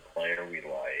said the player we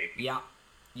like. Yeah,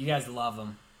 you guys love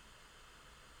him.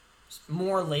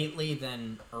 More lately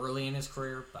than early in his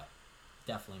career, but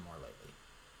definitely more lately.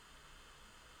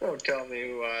 Don't tell me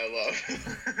who I love.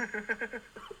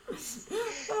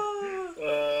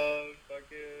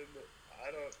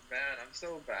 I don't, man, I'm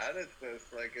so bad at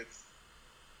this. Like,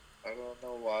 I don't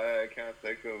know why I can't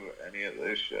think of any of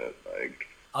this shit. Like,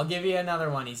 I'll give you another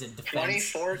one. He's a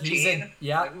defense. 2014? He's a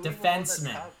Like, who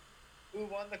defenseman. Who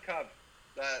won the cup?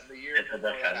 The year It's a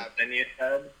before that happened. defenseman, you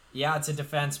said? Yeah, it's a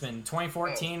defenseman.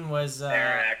 2014 was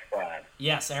Aaron Ekblad.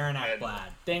 yes, Aaron Ekblad.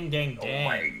 Ding, ding, Oh ding.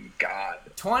 my God.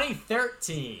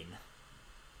 2013.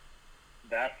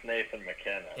 That's Nathan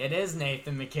McKinnon. It is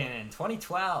Nathan McKinnon.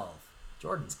 2012.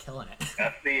 Jordan's killing it.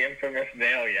 That's the infamous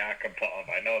Nail Yakupov.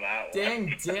 I know that one.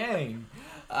 Ding, ding.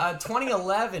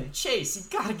 2011. Chase, you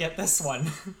gotta get this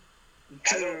one.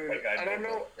 Dude, I don't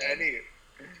know any.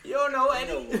 You don't know any?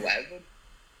 2011?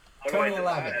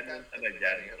 2011. Edmonton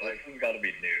again. This has got to be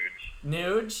Nuge.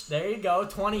 Nuge, there you go.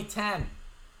 2010.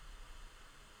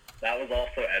 That was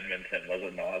also Edmonton, was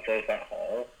it not? So was that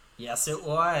Hall? Yes, it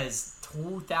was.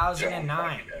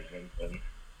 2009. Fucking Edmonton.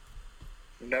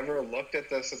 Never looked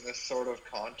at this in this sort of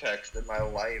context in my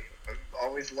life. I've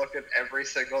always looked at every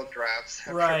single draft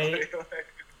separately. Right.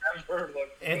 Never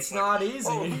looked at It's it not like, easy.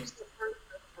 Oh, who's the first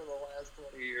pick for the last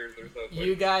 20 years or something?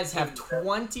 You guys have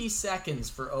 20 seconds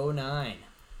for 09.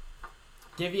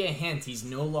 Give you a hint, he's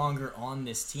no longer on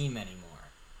this team anymore.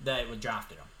 that would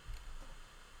drafted him.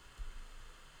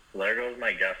 Well, there goes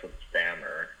my guess with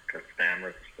Stammer, because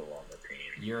Stammer's still on the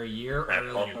team. You're a year I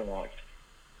early. also want.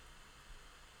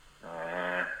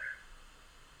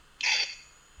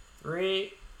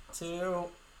 3, 2,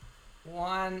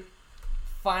 1.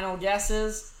 Final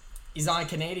guesses. He's on a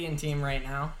Canadian team right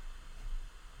now.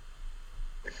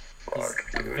 He's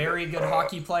a very good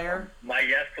hockey player. My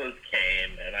guess was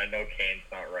Kane, and I know Kane's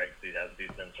not right because he's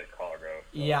in Chicago.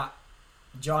 So. Yeah.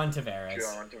 John Tavares.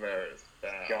 John Tavares.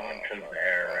 John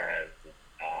Tavares.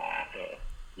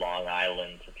 Long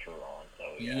Island to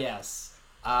Toronto. Yeah. Yes.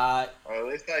 Or at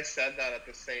least I said that at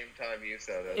the same time you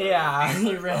said it. Yeah,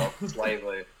 you read.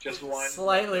 Slightly. Just one.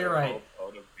 Slightly right. Out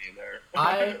of me there.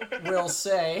 I will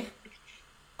say,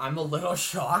 I'm a little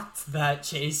shocked that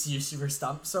Chase you super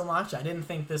stumped so much. I didn't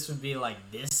think this would be like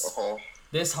this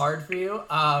hard for you.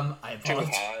 I Too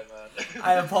apologize. high, man.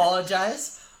 I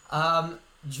apologize.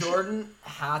 Jordan,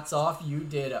 hats off. You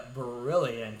did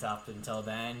brilliant up until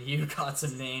then. You got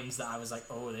some names that I was like,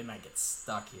 oh, they might get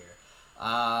stuck here.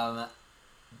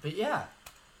 But yeah,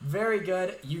 very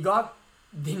good. You got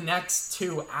the next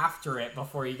two after it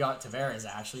before you got Tavares,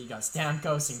 actually. You got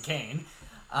Stamkos and Kane.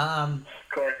 Of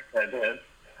course I did.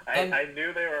 And- I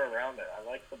knew they were around it. I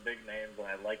like the big names, and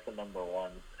I like the number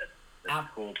ones. It's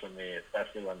cool to me,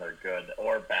 especially when they're good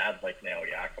or bad, like Nail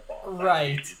Yakupov.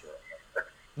 Right.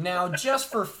 Now,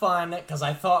 just for fun, because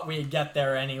I thought we'd get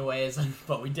there anyways,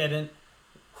 but we didn't.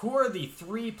 Who are the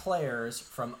 3 players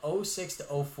from 06 to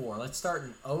 04? Let's start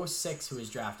in 06 who was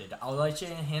drafted. I'll let you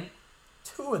a hint.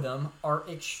 2 of them are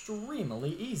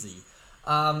extremely easy.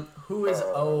 Who is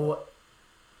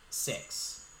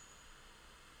 06?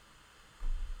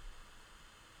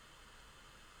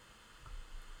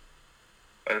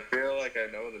 I feel like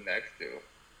I know the next two.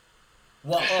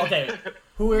 Well, okay.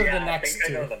 Who are Yeah, the next I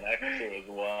think 2? I know the next two as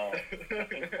well. I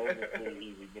think those are pretty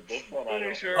easy, but this one I Pretty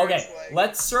don't. sure Okay, it's like-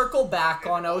 let's circle back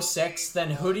on 06.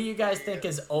 Then who do you guys think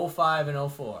is 05 and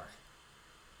 04?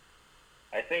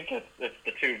 I think it's the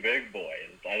 2 big boys.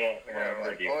 I don't Yeah, remember.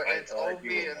 like, it's I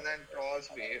Ovi and then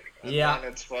Crosby. And Yeah.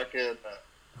 then it's fucking...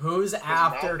 Who's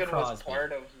after Malkin was Crosby?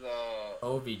 part of the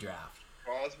Ovi draft.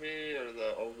 Crosby or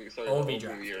the Ovi? Sorry, Ovi the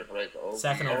draft. Ovi year, right? The Ovi.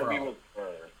 Second Ovi overall. was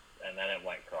first, and then it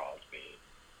went Crosby.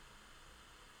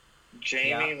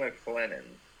 Jamie McLennan.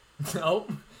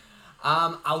 Nope.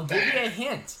 I'll give you a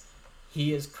hint.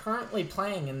 He is currently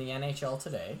playing in the NHL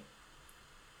today.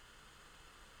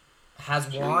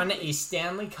 Has won a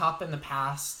Stanley Cup in the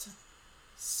past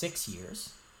 6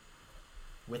 years.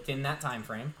 Within that time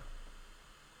frame.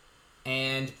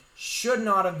 And should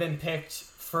not have been picked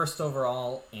first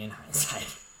overall in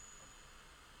hindsight.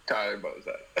 Tyler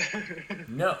Bozak.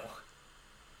 No.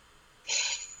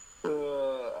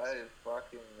 I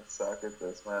fucking suck at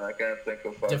this, man. I can't think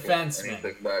of fucking Defenseman.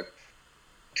 anything back.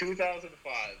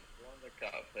 2005. Won the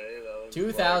cup, hey? That was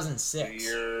 2006. Like the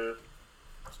year...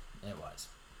 It was.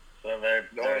 So they're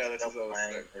yeah, this still is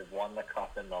playing. 06. They've won the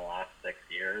cup in the last 6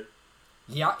 years.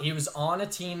 Yeah, he was on a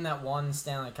team that won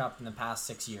Stanley Cup in the past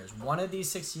 6 years. One of these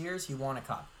 6 years, he won a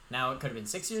cup. Now, it could have been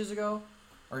 6 years ago,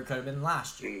 or it could have been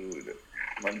last year. Dude,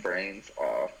 my brain's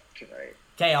off tonight.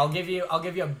 Okay, I'll give you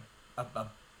a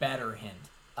better hint.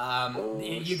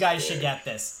 You guys should get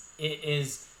this. It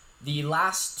is the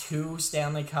last 2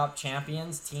 Stanley Cup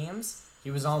champions teams.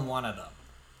 He was on one of them.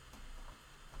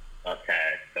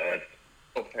 Okay, so it's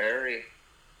Perry.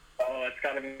 it's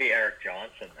got to be Eric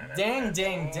Johnson. Then, Dang, isn't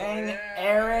it? dang, Yeah,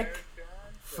 Eric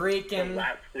Because freaking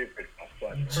that's stupid.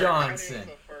 Question. Johnson.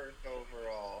 The first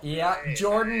overall. Yeah, Hey,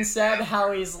 Jordan hey, said hey.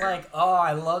 how he's like, oh,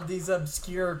 I love these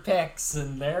obscure picks,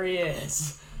 and there he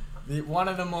is. One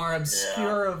of the more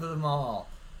obscure of them all.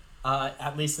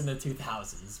 At least in the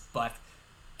 2000s. But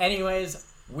anyways,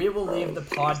 we will leave the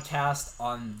podcast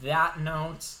on that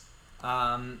note.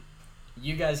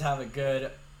 You guys have a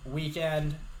good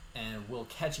weekend, and we'll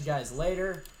catch you guys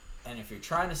later. And if you're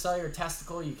trying to sell your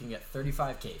testicle, you can get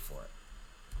 $35,000 for it.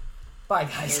 Bye,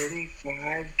 guys.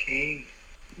 35K.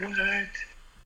 What?